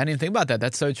 Yeah, I didn't even think about that.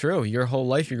 That's so true. Your whole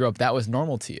life, you grew up, that was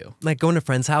normal to you. Like going to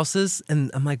friends' houses, and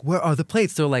I'm like, where are the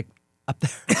plates? They're like, up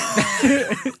there. They're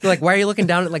like, why are you looking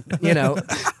down at, like, you know,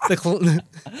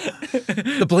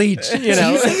 the bleach, you Do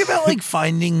know? you think about like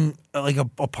finding like a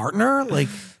partner, like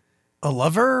a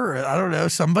lover, or, I don't know,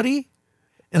 somebody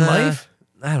in life?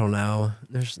 I don't know.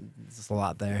 There's just a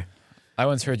lot there. I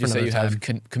once heard you For say you another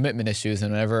have commitment issues,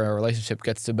 and whenever a relationship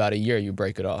gets to about a year, you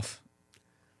break it off.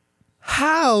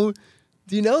 How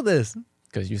do you know this?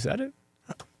 Because you said it.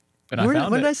 And When I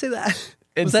found did it. I say that?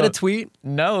 In Was that a some- tweet?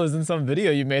 No, it was in some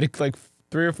video you made like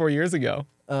 3 or 4 years ago.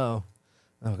 Oh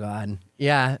God.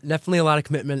 Yeah, definitely a lot of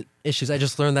commitment issues. I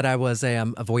just learned that I was a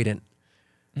avoidant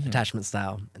attachment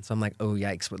style, and so I'm like, oh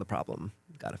yikes, we're the problem.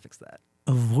 Got to fix that.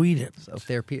 Avoid it. So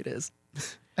therapy it is.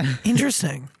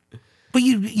 Interesting. But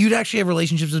you'd actually have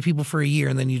relationships with people for a year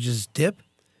and then you just dip?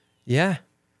 Yeah.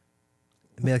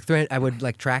 I mean, like I would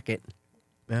like track it.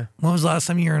 Yeah. When was the last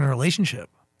time you were in a relationship?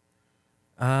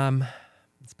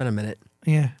 It's been a minute,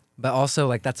 Yeah. but also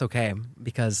like that's okay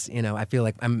because you know I feel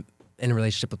like I'm in a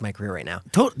relationship with my career right now.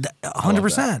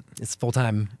 100%. It's full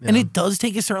time, And it does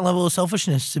take a certain level of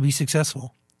selfishness to be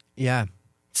successful. yeah,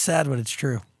 It's sad, but it's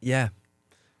true. yeah.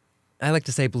 I like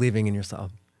to say believing in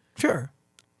yourself. Sure.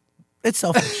 It's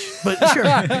selfish, but sure,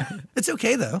 it's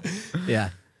okay though. Yeah.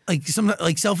 Like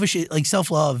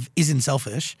self-love isn't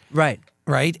selfish, Right.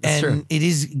 right? That's And true. it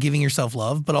is giving yourself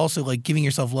love, but also like giving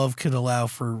yourself love could allow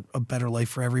for a better life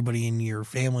for everybody in your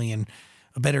family and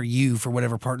a better you for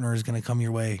whatever partner is going to come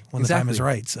your way when the time is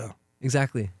right. So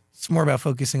Exactly. it's more about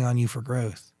focusing on you for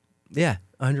growth. Yeah.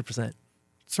 100%.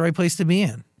 It's the right place to be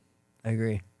in. I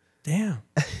agree. Damn.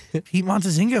 Peet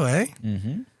Montzingo, eh?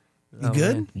 Mm-hmm. You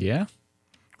good? Man. Yeah.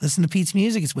 Listen to Pete's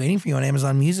music. It's waiting for you on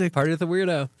Amazon Music. Party with a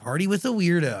weirdo. Party with a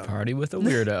weirdo. Party with a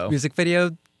weirdo. Music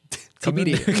video.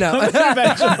 TBD. No.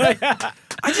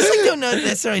 I just like don't know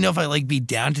necessarily know if I like be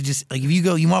down to just like if you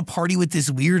go you want to party with this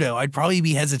weirdo, I'd probably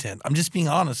be hesitant. I'm just being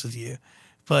honest with you,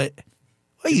 but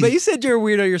But you said you're a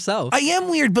weirdo yourself. I am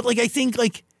weird. But like I think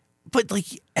like, but like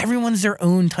everyone's their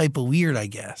own type of weird, I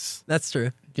guess. That's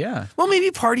true. Yeah. Well,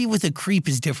 maybe party with a creep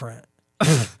is different.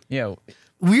 Yeah.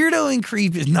 Weirdo and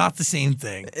creep is not the same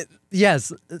thing.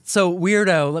 Yes. So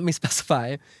weirdo, let me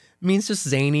specify, means just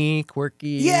zany, quirky.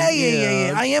 Yeah. you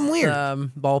know, I am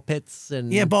weird. Ball pits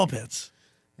and Yeah, ball pits,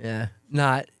 yeah,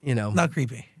 not not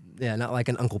creepy. yeah, not like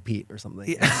an Uncle Pete or something.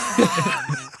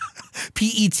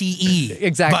 PETE.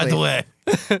 Exactly. By the way,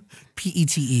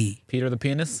 PETE. Peter the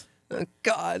penis. Oh,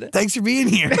 God. Thanks for being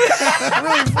here. I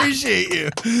really appreciate you.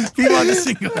 Peet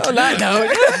Montzingo. On that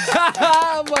note,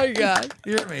 oh my God,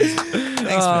 You're amazing.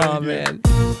 Thanks, oh man.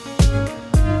 man.